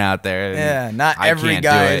 8-iron out there. Yeah, not every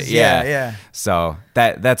guy. Yeah. So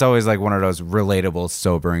that's always like one of those relatable,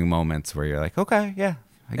 sobering moments where you're like, okay, yeah,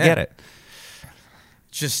 I get it.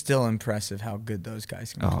 It's just still impressive how good those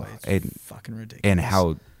guys can play. It's fucking ridiculous. And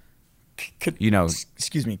how,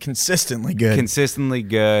 consistently good. Consistently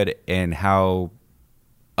good, and how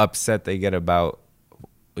upset they get about.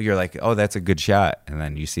 You're like, oh, that's a good shot, and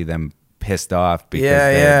then you see them pissed off because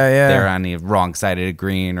they're on the wrong side of the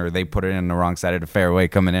green, or they put it in the wrong side of the fairway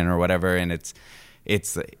coming in, or whatever, and it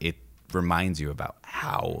reminds you about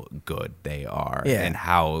how good they are and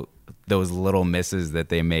how those little misses that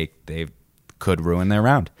they make, they could ruin their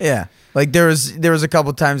round. Yeah, like there was a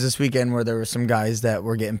couple times this weekend where there were some guys that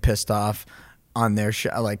were getting pissed off on their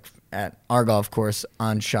shot, like at our golf course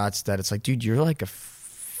on shots that it's like, dude, you're like a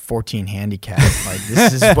 14 handicap. Like,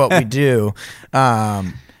 this is what we do.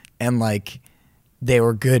 And like, they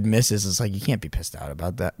were good misses. It's like, you can't be pissed off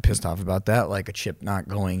about that. Like a chip not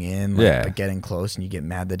going in, but getting close, and you get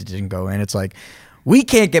mad that it didn't go in. It's like, we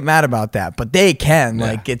can't get mad about that, but they can. Yeah.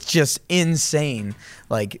 Like, it's just insane,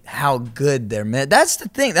 like how good they're. That's the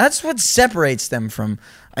thing. That's what separates them from.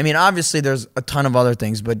 I mean, obviously, there's a ton of other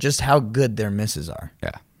things, but just how good their misses are.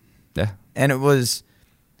 Yeah, yeah. And it was,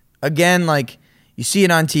 again, like, you see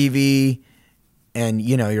it on TV, and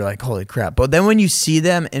you're like, holy crap. But then when you see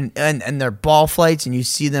them and their ball flights, and you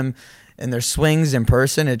see them and their swings in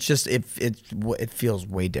person, it's just it feels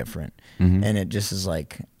way different, and it just is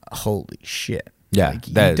like, holy shit. Yeah,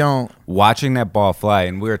 like, watching that ball fly,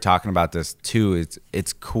 and we were talking about this too.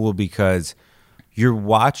 It's cool because you're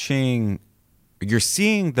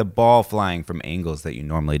seeing the ball flying from angles that you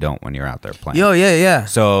normally don't when you're out there playing. Oh, yeah.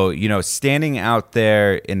 So, standing out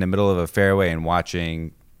there in the middle of a fairway and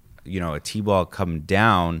watching, a tee ball come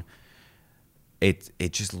down, it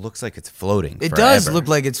just looks like it's floating. It does look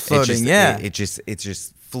like it's floating, It's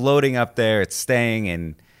just floating up there. It's staying,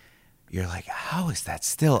 and you're like, how is that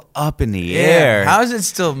still up in the air? How is it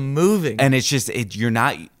still moving? And it's just, you're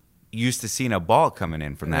not used to seeing a ball coming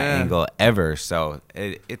in from that angle ever. So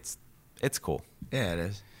it's cool. Yeah, it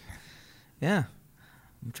is. Yeah.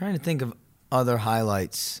 I'm trying to think of other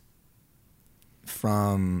highlights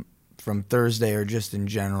from Thursday or just in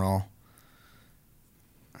general.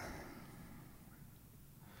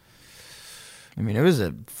 I mean, it was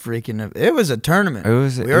a tournament.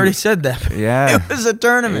 We already said that. Yeah. It was a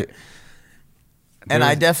tournament. And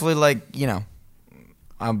I definitely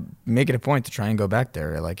I'm making a point to try and go back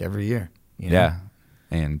there like every year. Yeah.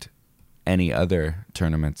 And any other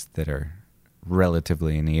tournaments that are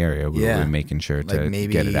relatively in the area, we'll be making sure to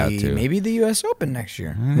get it out to. Maybe the U.S. Open next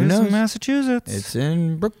year. Who knows? In Massachusetts. It's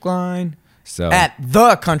in Brookline. So at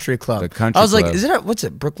the Country Club. I was Club. Like, what's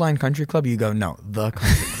it, Brookline Country Club? You go, no, the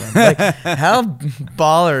Country Club. Like, how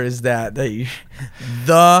baller is that the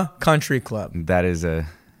Country Club?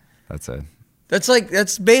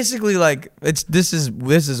 That's basically like, this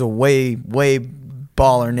is a way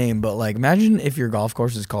baller name, but like, imagine if your golf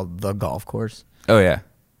course is called the golf course. Oh yeah.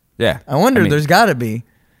 Yeah. I wonder, there's got to be.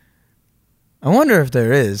 I wonder if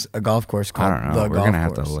there is a golf course called the golf course. We're going to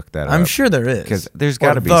have to look that up. I'm sure there is. Because there's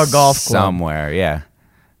got to be the golf somewhere. Yeah.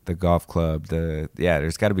 The golf club.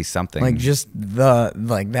 There's got to be something. Like just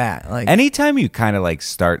like that. Like anytime you kind of like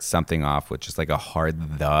start something off with just like a hard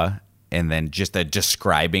and then just a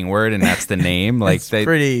describing word, and that's the name. Like it's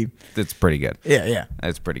pretty good. Yeah.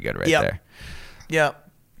 That's pretty good there.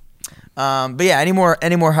 Yep. But yeah, any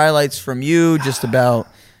more highlights from you just about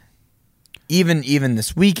even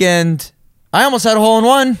this weekend? I almost had a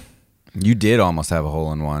hole-in-one. You did almost have a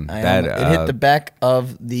hole-in-one. It hit the back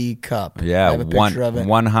of the cup. Yeah, I have a picture of it.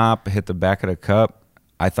 One hop hit the back of the cup.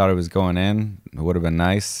 I thought it was going in. It would have been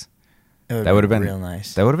nice. That would have been real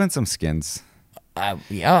nice. That would have been some skins.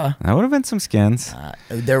 Yeah. That would have been some skins.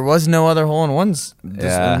 There was no other hole-in-ones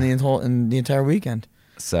in the entire weekend.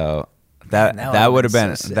 So that would have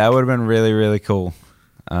been really, really cool.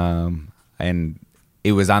 And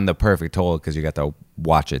it was on the perfect hole because you got to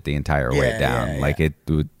watch it the entire way down.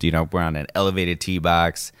 We're on an elevated tee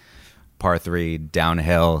box, par 3,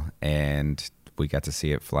 downhill, and we got to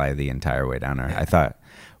see it fly the entire way down there. I thought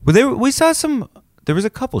Well, we saw some. There was a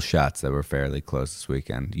couple shots that were fairly close this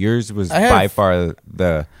weekend. Yours was by far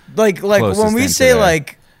the like when we say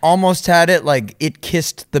like almost had it, like it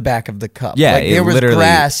kissed the back of the cup. Yeah, like there was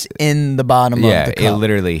grass in the bottom of the cup. Yeah, it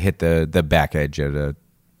literally hit the back edge of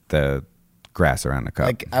the grass around the cup.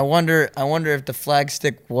 Like I wonder if the flag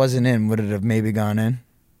stick wasn't in, would it have maybe gone in?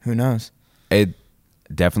 Who knows? It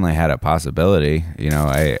definitely had a possibility. You know,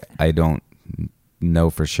 I don't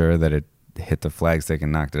know for sure that it hit the flag stick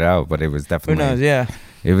and knocked it out, but it was definitely. Who knows? Yeah,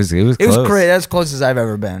 it was close. It was great. As close as I've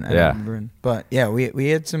ever been. Yeah, but yeah, we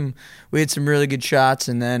had some really good shots,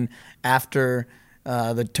 and then after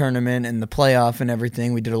the tournament and the playoff and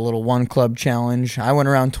everything, we did a little one club challenge. I went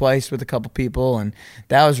around twice with a couple people, and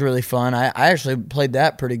that was really fun. I actually played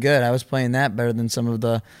that pretty good. I was playing that better than some of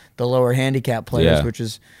the lower handicap players, which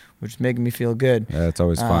is making me feel good. Yeah, it's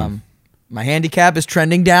always fun. My handicap is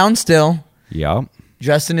trending down still. Yeah.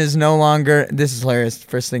 Justin is no longer, this is hilarious.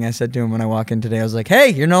 First thing I said to him when I walk in today, I was like, hey,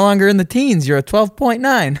 you're no longer in the teens. You're a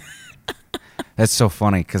 12.9. That's so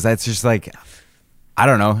funny because that's just like, I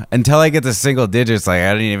don't know. Until I get to single digits, like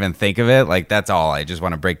I didn't even think of it. Like that's all. I just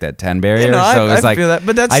want to break that 10 barrier. You know, so it's like, feel that,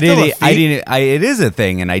 but that's still a feat. It is a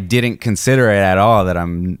thing, and I didn't consider it at all that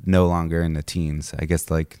I'm no longer in the teens. I guess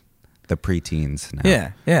like the preteens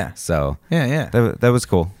now. Yeah. So yeah. That was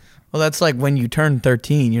cool. Well, that's like when you turn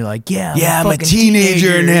 13, you're like, I'm a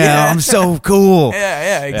teenager now. Yeah. I'm so cool.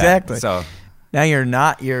 Yeah, exactly. Yeah, so now you're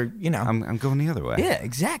not. You're, you know. I'm going the other way. Yeah,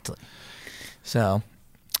 exactly. So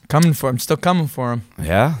I'm still coming for him.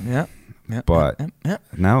 Yeah. Yeah. But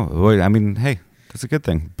no, I mean, hey, that's a good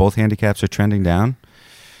thing. Both handicaps are trending down.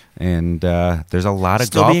 And there's a lot of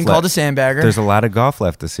still golf being called a sandbagger. There's a lot of golf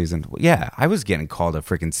left this season. Yeah, I was getting called a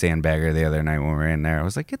freaking sandbagger the other night when we were in there. I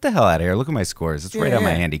was like, get the hell out of here. Look at my scores. It's right on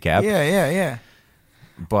my handicap. Yeah.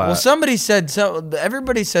 But somebody said, so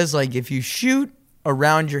everybody says, like, if you shoot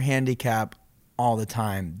around your handicap all the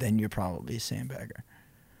time, then you're probably a sandbagger.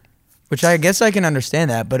 Which I guess I can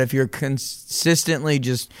understand that, but if you're consistently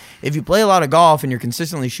if you play a lot of golf and you're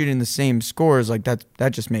consistently shooting the same scores, like that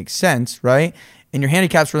just makes sense, right? And your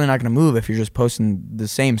handicap's really not going to move if you're just posting the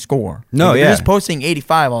same score. No, if you're just posting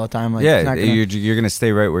 85 all the time. Like, yeah, you're going to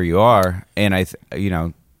stay right where you are. And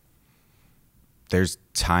there's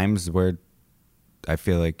times where I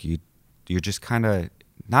feel like you're just kind of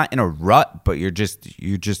not in a rut, but you're just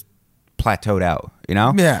plateaued out, you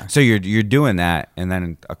know? Yeah. So you're doing that, and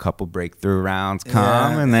then a couple breakthrough rounds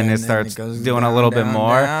come, and then it starts doing a little bit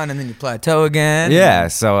more, and then you plateau again. Yeah.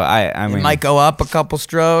 So I mean, it might go up a couple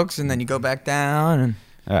strokes, and then you go back down,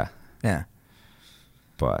 and yeah.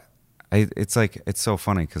 But it's like it's so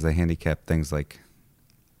funny because they handicap things like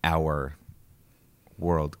our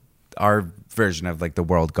version of like the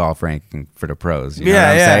world golf ranking for the pros. You know what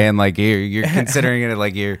I'm saying? Like you're considering it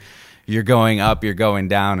like you're going up, you're going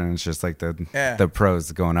down, and it's just like the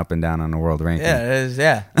pros going up and down on the world ranking. Yeah, it is.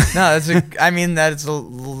 Yeah, no, that's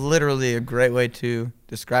literally a great way to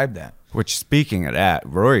describe that. Which, speaking of that,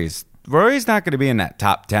 Rory's not going to be in that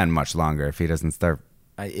top 10 much longer if he doesn't start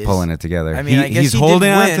pulling it together. I mean, I guess he's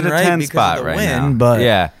holding on to the right? 10 spot right now. But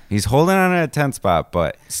yeah, he's holding on to the 10 spot,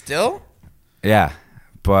 but still, yeah,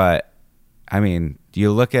 but I mean,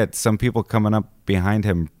 you look at some people coming up behind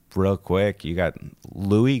him real quick. You got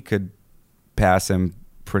Louis could pass him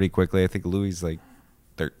pretty quickly. I think Louis like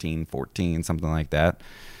 13, 14, something like that.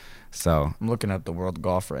 So I'm looking at the world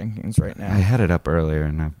golf rankings right now. I had it up earlier,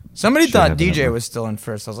 and somebody thought DJ was still in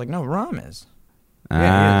first. I was like, no, Rahm is.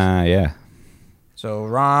 Yeah. So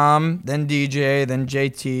Rahm, then DJ, then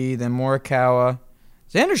JT, then Morikawa,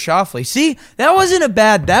 Xander Schauffele. See, that was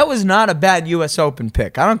not a bad U.S. Open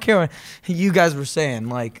pick. I don't care what you guys were saying.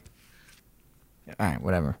 Like, all right,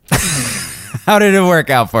 whatever. How did it work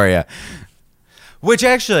out for you? Which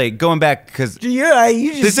actually, going back, because you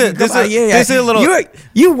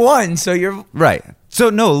won, so you're right.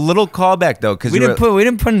 So no, little callback though, because we didn't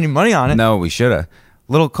put any money on it. No, we should have.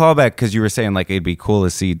 Little callback because you were saying like it'd be cool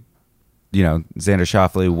to see, Xander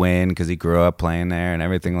Schauffele win because he grew up playing there and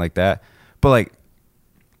everything like that. But like,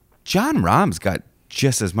 Jon Rahm's got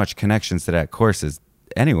just as much connections to that course as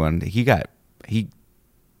anyone. He got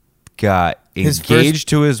engaged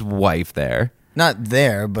to his wife there. Not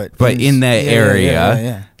there, but in that area.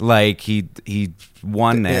 Yeah. Like he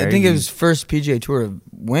won there. I think it was first PGA Tour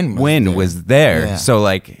win. Was there. Yeah. So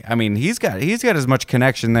like, I mean, he's got as much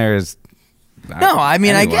connection there as. No, I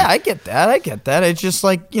mean, anyone. I get that. It's just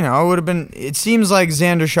like, it would have been. It seems like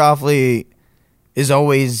Xander Schauffele is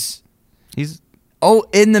always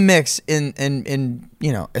in the mix in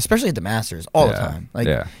especially at the Masters all the time.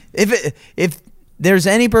 Like if there's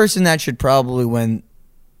any person that should probably win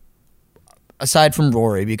aside from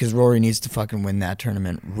Rory, because Rory needs to fucking win that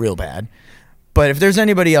tournament real bad. But if there's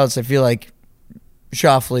anybody else, I feel like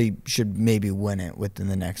Schauffele should maybe win it within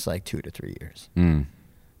the next like 2 to 3 years.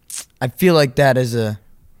 I feel like that is you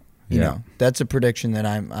know, that's a prediction that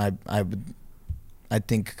I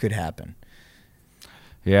think could happen.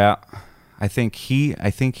 Yeah, I think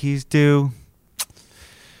he's due.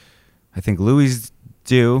 I think Louis is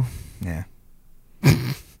due. Yeah.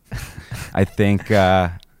 I think.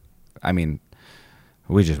 I mean,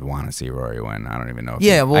 we just want to see Rory win. I don't even know.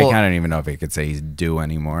 I don't even know if he could say he's due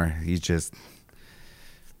anymore. He's just.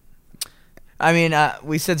 I mean,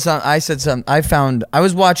 we said some. I said some. I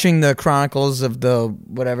was watching the Chronicles of the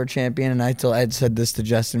whatever champion, and I'd said this to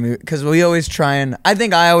Justin because we always try and. I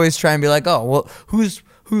think I always try and be like, oh, well,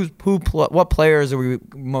 what players are we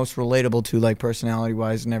most relatable to, like personality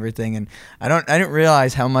wise and everything, and I didn't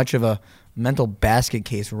realize how much of a mental basket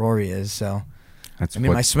case Rory is. So,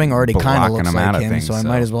 my swing already kind of looks like him, so I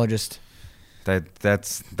might as well just.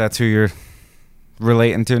 That's who you're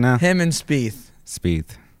relating to now. Him and Spieth.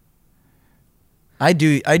 Spieth. I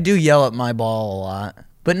do yell at my ball a lot,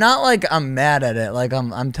 but not like I'm mad at it. Like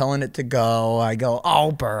I'm telling it to go. I go,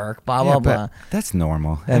 oh, Burke, blah blah blah. That's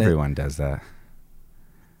normal. Everyone does that.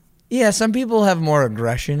 Yeah, some people have more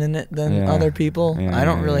aggression in it than other people. Yeah, I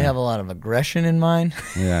don't really have a lot of aggression in mine.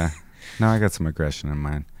 Yeah, no, I got some aggression in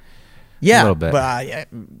mine. Yeah, a little bit, but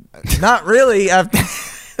not really.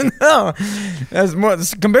 No, that's more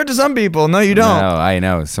compared to some people. No, you don't. No, I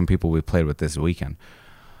know some people we played with this weekend.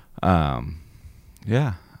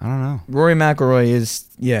 Yeah, I don't know. Rory McIlroy is,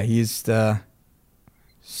 he's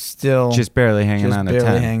still just barely hanging on.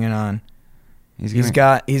 Barely hanging on. He's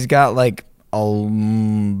got like a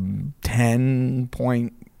 10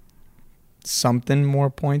 point something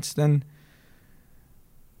more points than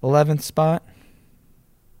 11th spot.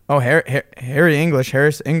 Oh,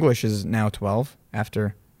 Harris English is now 12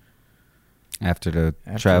 after the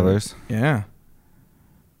Travelers. Yeah,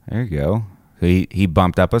 there you go. So he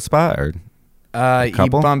bumped up a spot or. He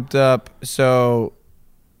bumped up. So,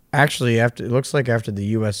 actually, it looks like after the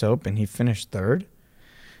U.S. Open, he finished third,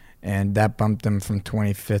 and that bumped him from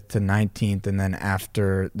 25th to 19th. And then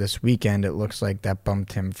after this weekend, it looks like that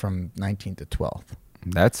bumped him from 19th to 12th.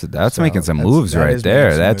 That's making some moves right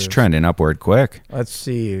there. That's trending upward quick. Let's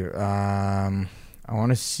see. I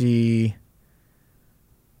want to see.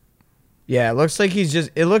 Yeah, it looks like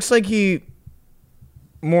he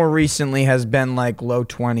more recently has been like low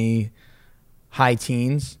 20. High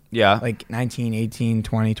teens. Yeah. Like 19, 18,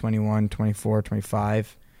 20, 21, 24,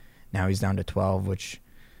 25. Now he's down to 12, which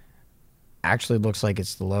actually looks like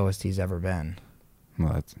it's the lowest he's ever been.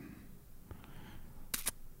 Well,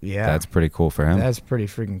 that's pretty cool for him. That's pretty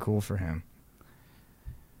freaking cool for him.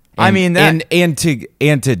 And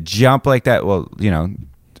to jump like that, well, you know,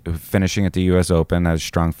 finishing at the U.S. Open, that was a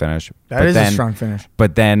strong finish. That is a strong finish.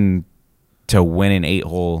 But then to win an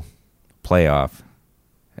 8-hole playoff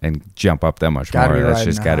and jump up that much more. That's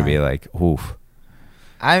just got to be like, oof.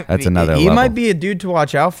 That's another level. He might be a dude to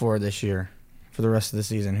watch out for this year, for the rest of the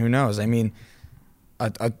season. Who knows? I mean,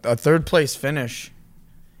 a third place finish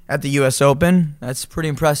at the U.S. Open, that's pretty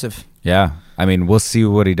impressive. Yeah. I mean, we'll see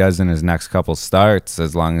what he does in his next couple starts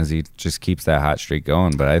as long as he just keeps that hot streak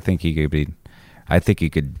going. But I think he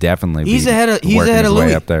could definitely he's ahead of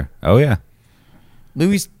Louis up there. Oh, yeah.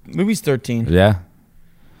 Louis 13. Yeah.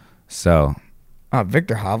 So...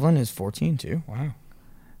 Victor Hovland is 14 too. Wow.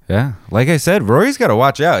 Yeah, like I said, Rory's got to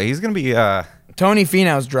watch out. He's gonna be. Tony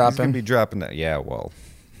Finau's dropping. He's gonna be dropping that. Yeah, well,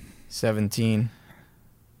 17.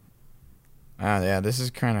 Yeah. This is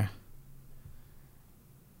kind of.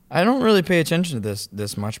 I don't really pay attention to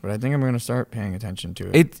this much, but I think I'm gonna start paying attention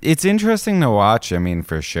to it. It's interesting to watch. I mean,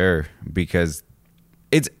 for sure, because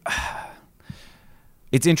it's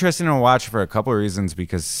interesting to watch for a couple of reasons.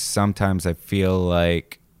 Because sometimes I feel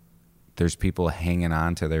like there's people hanging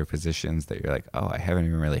on to their positions that you're like, oh, I haven't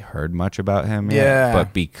even really heard much about him yet. Yeah.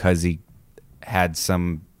 But because he had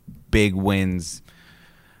some big wins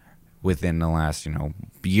within the last,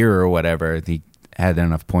 year or whatever, he had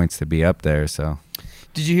enough points to be up there. So,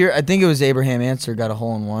 did you hear? I think it was Abraham Ancer got a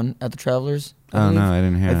hole-in-one at the Travelers. Oh, no, I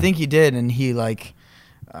didn't hear. I think he did, and he,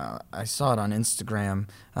 I saw it on Instagram.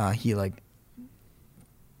 He,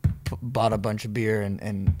 bought a bunch of beer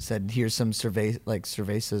and said, "Here's some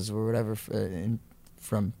cervezas or whatever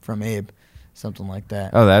from Abe," something like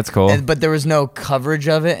that. Oh, that's cool. But there was no coverage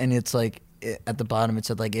of it, and it's at the bottom it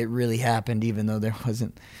said it really happened, even though there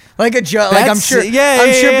wasn't a joke. I'm sure people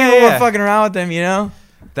were fucking around with him.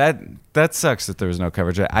 That sucks that there was no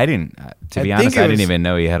coverage. I didn't. To be honest, I didn't even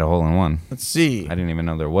know he had a hole-in-one. Let's see. I didn't even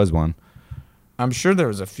know there was one. I'm sure there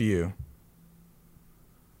was a few.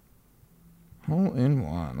 Hole in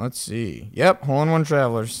one. Let's see. Yep, hole in one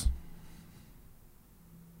Travelers.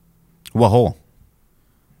 What hole?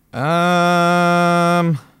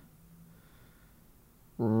 Relatable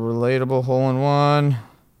hole in one.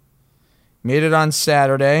 Made it on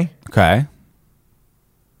Saturday. Okay.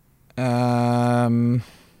 Where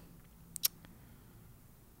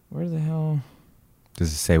the hell?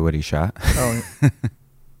 Does it say what he shot? Oh,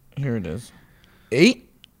 here it is. 8?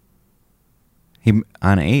 He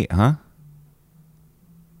on 8, huh?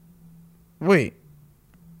 Wait.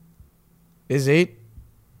 Is 8?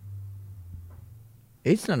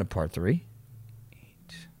 8's not a par 3. 8.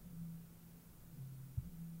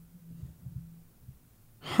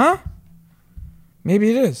 Huh? Maybe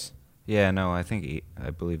it is. Yeah, no, I think 8. I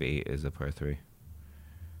believe 8 is a par 3.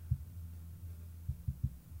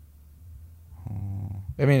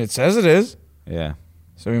 I mean, it says it is. Yeah.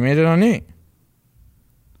 So we made it on 8.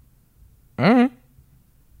 All right.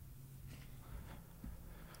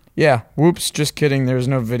 Yeah. Whoops. Just kidding. There's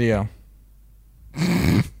no video.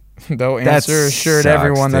 Though answer assured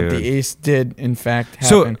everyone that the ace did, in fact,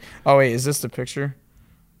 happen. Oh, wait. Is this the picture?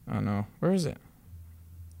 Oh, no. Where is it?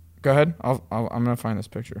 Go ahead. I'm going to find this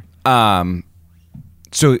picture.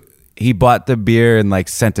 So he bought the beer and, like,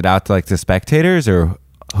 sent it out to, like, the spectators, or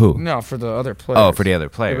who? No, for the other players. Oh, for the other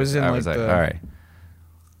players. It was in, I was like, all right.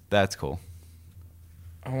 That's cool.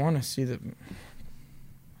 I want to see the...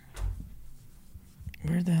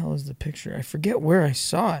 Where the hell is the picture? I forget where I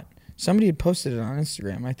saw it. Somebody had posted it on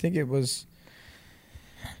Instagram. I think it was...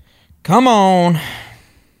 Come on.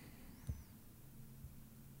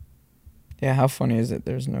 Yeah, how funny is it?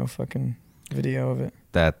 There's no fucking video of it.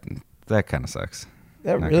 That kind of sucks.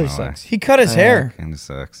 That really sucks. He cut his hair. Kind of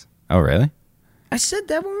sucks. Oh, really? I said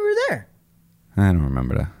that when we were there. I don't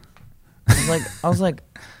remember that. I was like,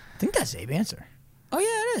 I think that's Abe Answer. Oh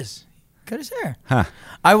yeah, it is. Cut his hair. Huh.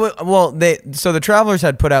 So the Travelers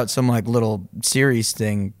had put out some like little series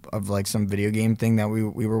thing of like some video game thing that we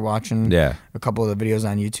were watching. Yeah. A couple of the videos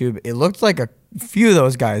on YouTube. It looked like a few of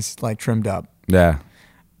those guys like trimmed up. Yeah.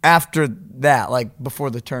 After that, like before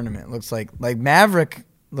the tournament, it looks like Maverick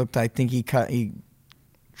looked. I think he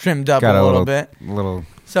trimmed up a little bit.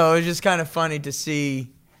 So it was just kind of funny to see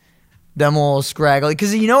them all scraggly.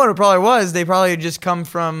 Because you know what it probably was? They probably had just come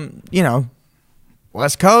from,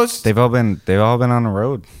 West Coast. They've all been on the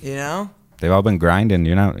road. They've all been grinding.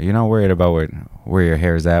 You're not worried about where your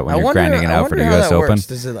hair's at when you're grinding it out for the U.S. Open.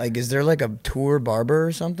 Does it is there like a tour barber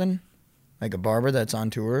or something? Like a barber that's on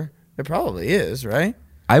tour? There probably is, right?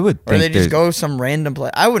 I would think. Or they just go some random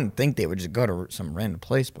place. I wouldn't think they would just go to some random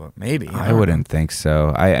place, but maybe. I wouldn't think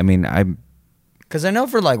so. I mean, because I know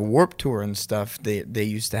for like Warped Tour and stuff, they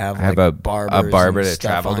used to have like a barber that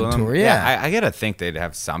traveled on on tour. Yeah, I gotta think they'd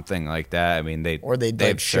have something like that. I mean, they'd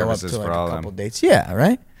show up to like for a couple dates. Yeah,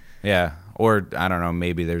 right. Yeah, or I don't know.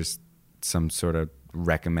 Maybe there's some sort of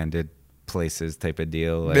recommended places type of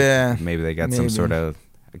deal. Like maybe they got some sort of,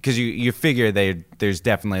 because you figure there's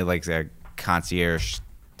definitely like a concierge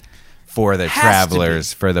for the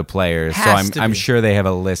Travelers, for the players. So I'm sure they have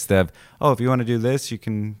a list of, if you want to do this, you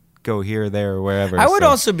can go here, there, or wherever. I would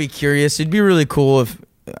also be curious. It'd be really cool if,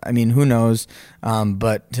 who knows,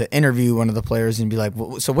 but to interview one of the players and be like,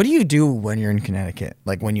 so what do you do when you're in Connecticut?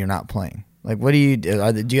 Like when you're not playing? Like what do you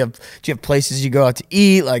do? Do you have places you go out to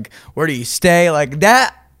eat? Like where do you stay? Like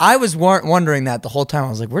that. I was wondering that the whole time. I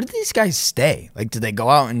was like, where did these guys stay? Like, did they go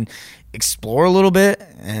out and explore a little bit?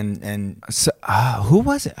 And so, who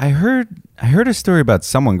was it? I heard a story about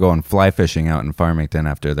someone going fly fishing out in Farmington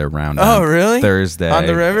after their round. Oh, really? Thursday on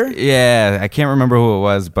the river? Yeah, I can't remember who it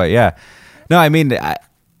was, but yeah. No, I mean,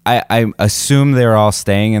 I assume they're all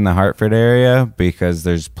staying in the Hartford area because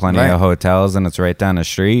there's plenty of hotels and it's right down the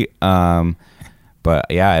street.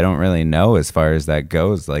 But yeah, I don't really know as far as that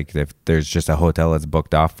goes. Like if there's just a hotel that's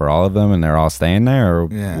booked off for all of them and they're all staying there, or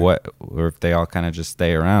what, or if they all kind of just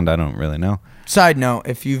stay around. I don't really know. Side note: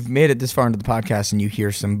 if you've made it this far into the podcast and you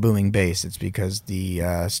hear some booming bass, it's because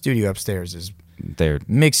the studio upstairs they're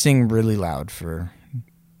mixing really loud for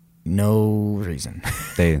no reason.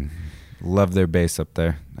 They love their bass up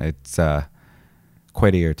there. It's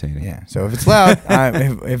quite irritating. Yeah. So if it's loud,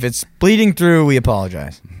 if it's bleeding through, we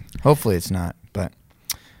apologize. Hopefully it's not. But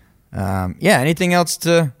anything else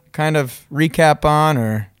to kind of recap on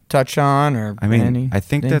or touch on, or I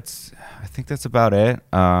think that's about it.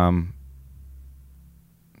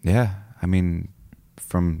 Yeah, I mean,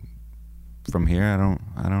 from here, I don't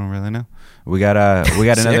really know. We got a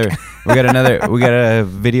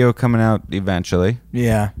video coming out eventually.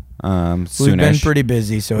 Yeah. Soonish. We've been pretty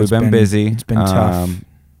busy, so we've been busy. It's been tough.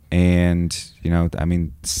 And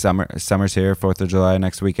summer's here. 4th of July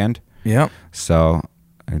next weekend. Yep. So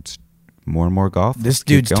it's more and more golf. This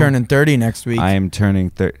dude's turning 30 next week. I am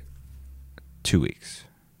turning 2 weeks,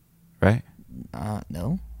 right?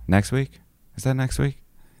 No. Next week? Is that next week?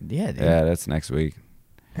 Yeah, dude. Yeah, that's next week.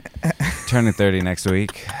 Turning 30 next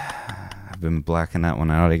week. I've been blacking that one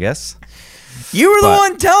out, I guess. You were the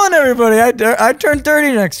one telling everybody I turned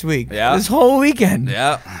 30 next week. Yeah. This whole weekend.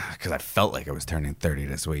 Yeah. Because I felt like I was turning 30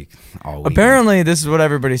 this week. All weekend. Apparently, this is what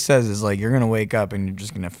everybody says is like, you're going to wake up and you're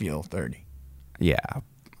just going to feel 30. Yeah.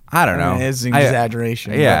 I don't know. It's an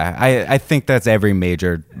exaggeration. I think that's every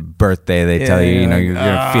major birthday they tell you. You know, you're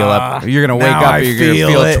gonna feel up. You're gonna wake up. You're gonna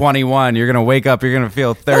feel 21. You're gonna wake up. You're gonna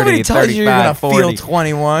feel 30. Nobody tells 35, you you're gonna 40. feel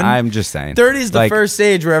 21. I'm just saying. 30 is the first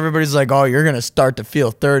stage where everybody's like, "Oh, you're gonna start to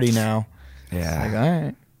feel 30 now." Yeah. It's like, all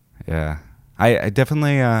right. Yeah. I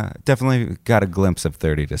definitely got a glimpse of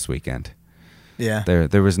 30 this weekend. Yeah.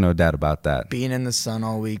 There was no doubt about that. Being in the sun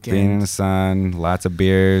all weekend. Being in the sun, lots of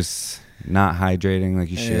beers, not hydrating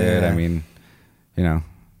like you should. I mean, you know,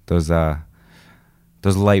 those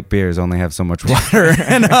light beers only have so much water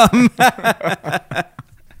in them.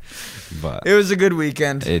 But it was a good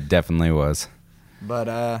weekend. It definitely was.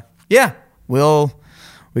 But yeah, we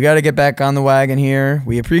got to get back on the wagon here.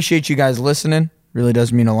 We appreciate you guys listening. Really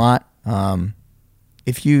does mean a lot.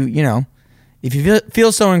 If you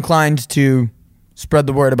feel so inclined to spread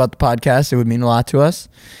the word about the podcast, it would mean a lot to us.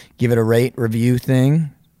 Give it a rate, review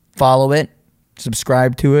thing, follow it.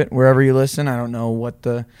 Subscribe to it wherever you listen. I don't know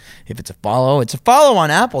if it's a follow. It's a follow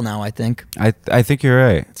on Apple now, I think. I think you're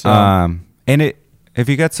right. So, and if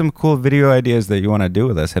you got some cool video ideas that you want to do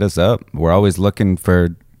with us, hit us up. We're always looking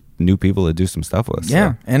for new people to do some stuff with.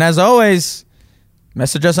 Yeah, so. And as always,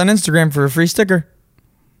 message us on Instagram for a free sticker.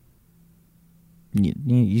 You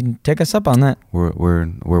can take us up on that. We're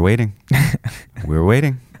waiting. We're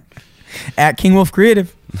waiting. At King Wolf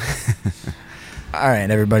Creative. All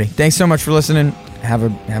right, everybody. Thanks so much for listening. Have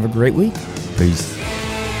a great week. Peace.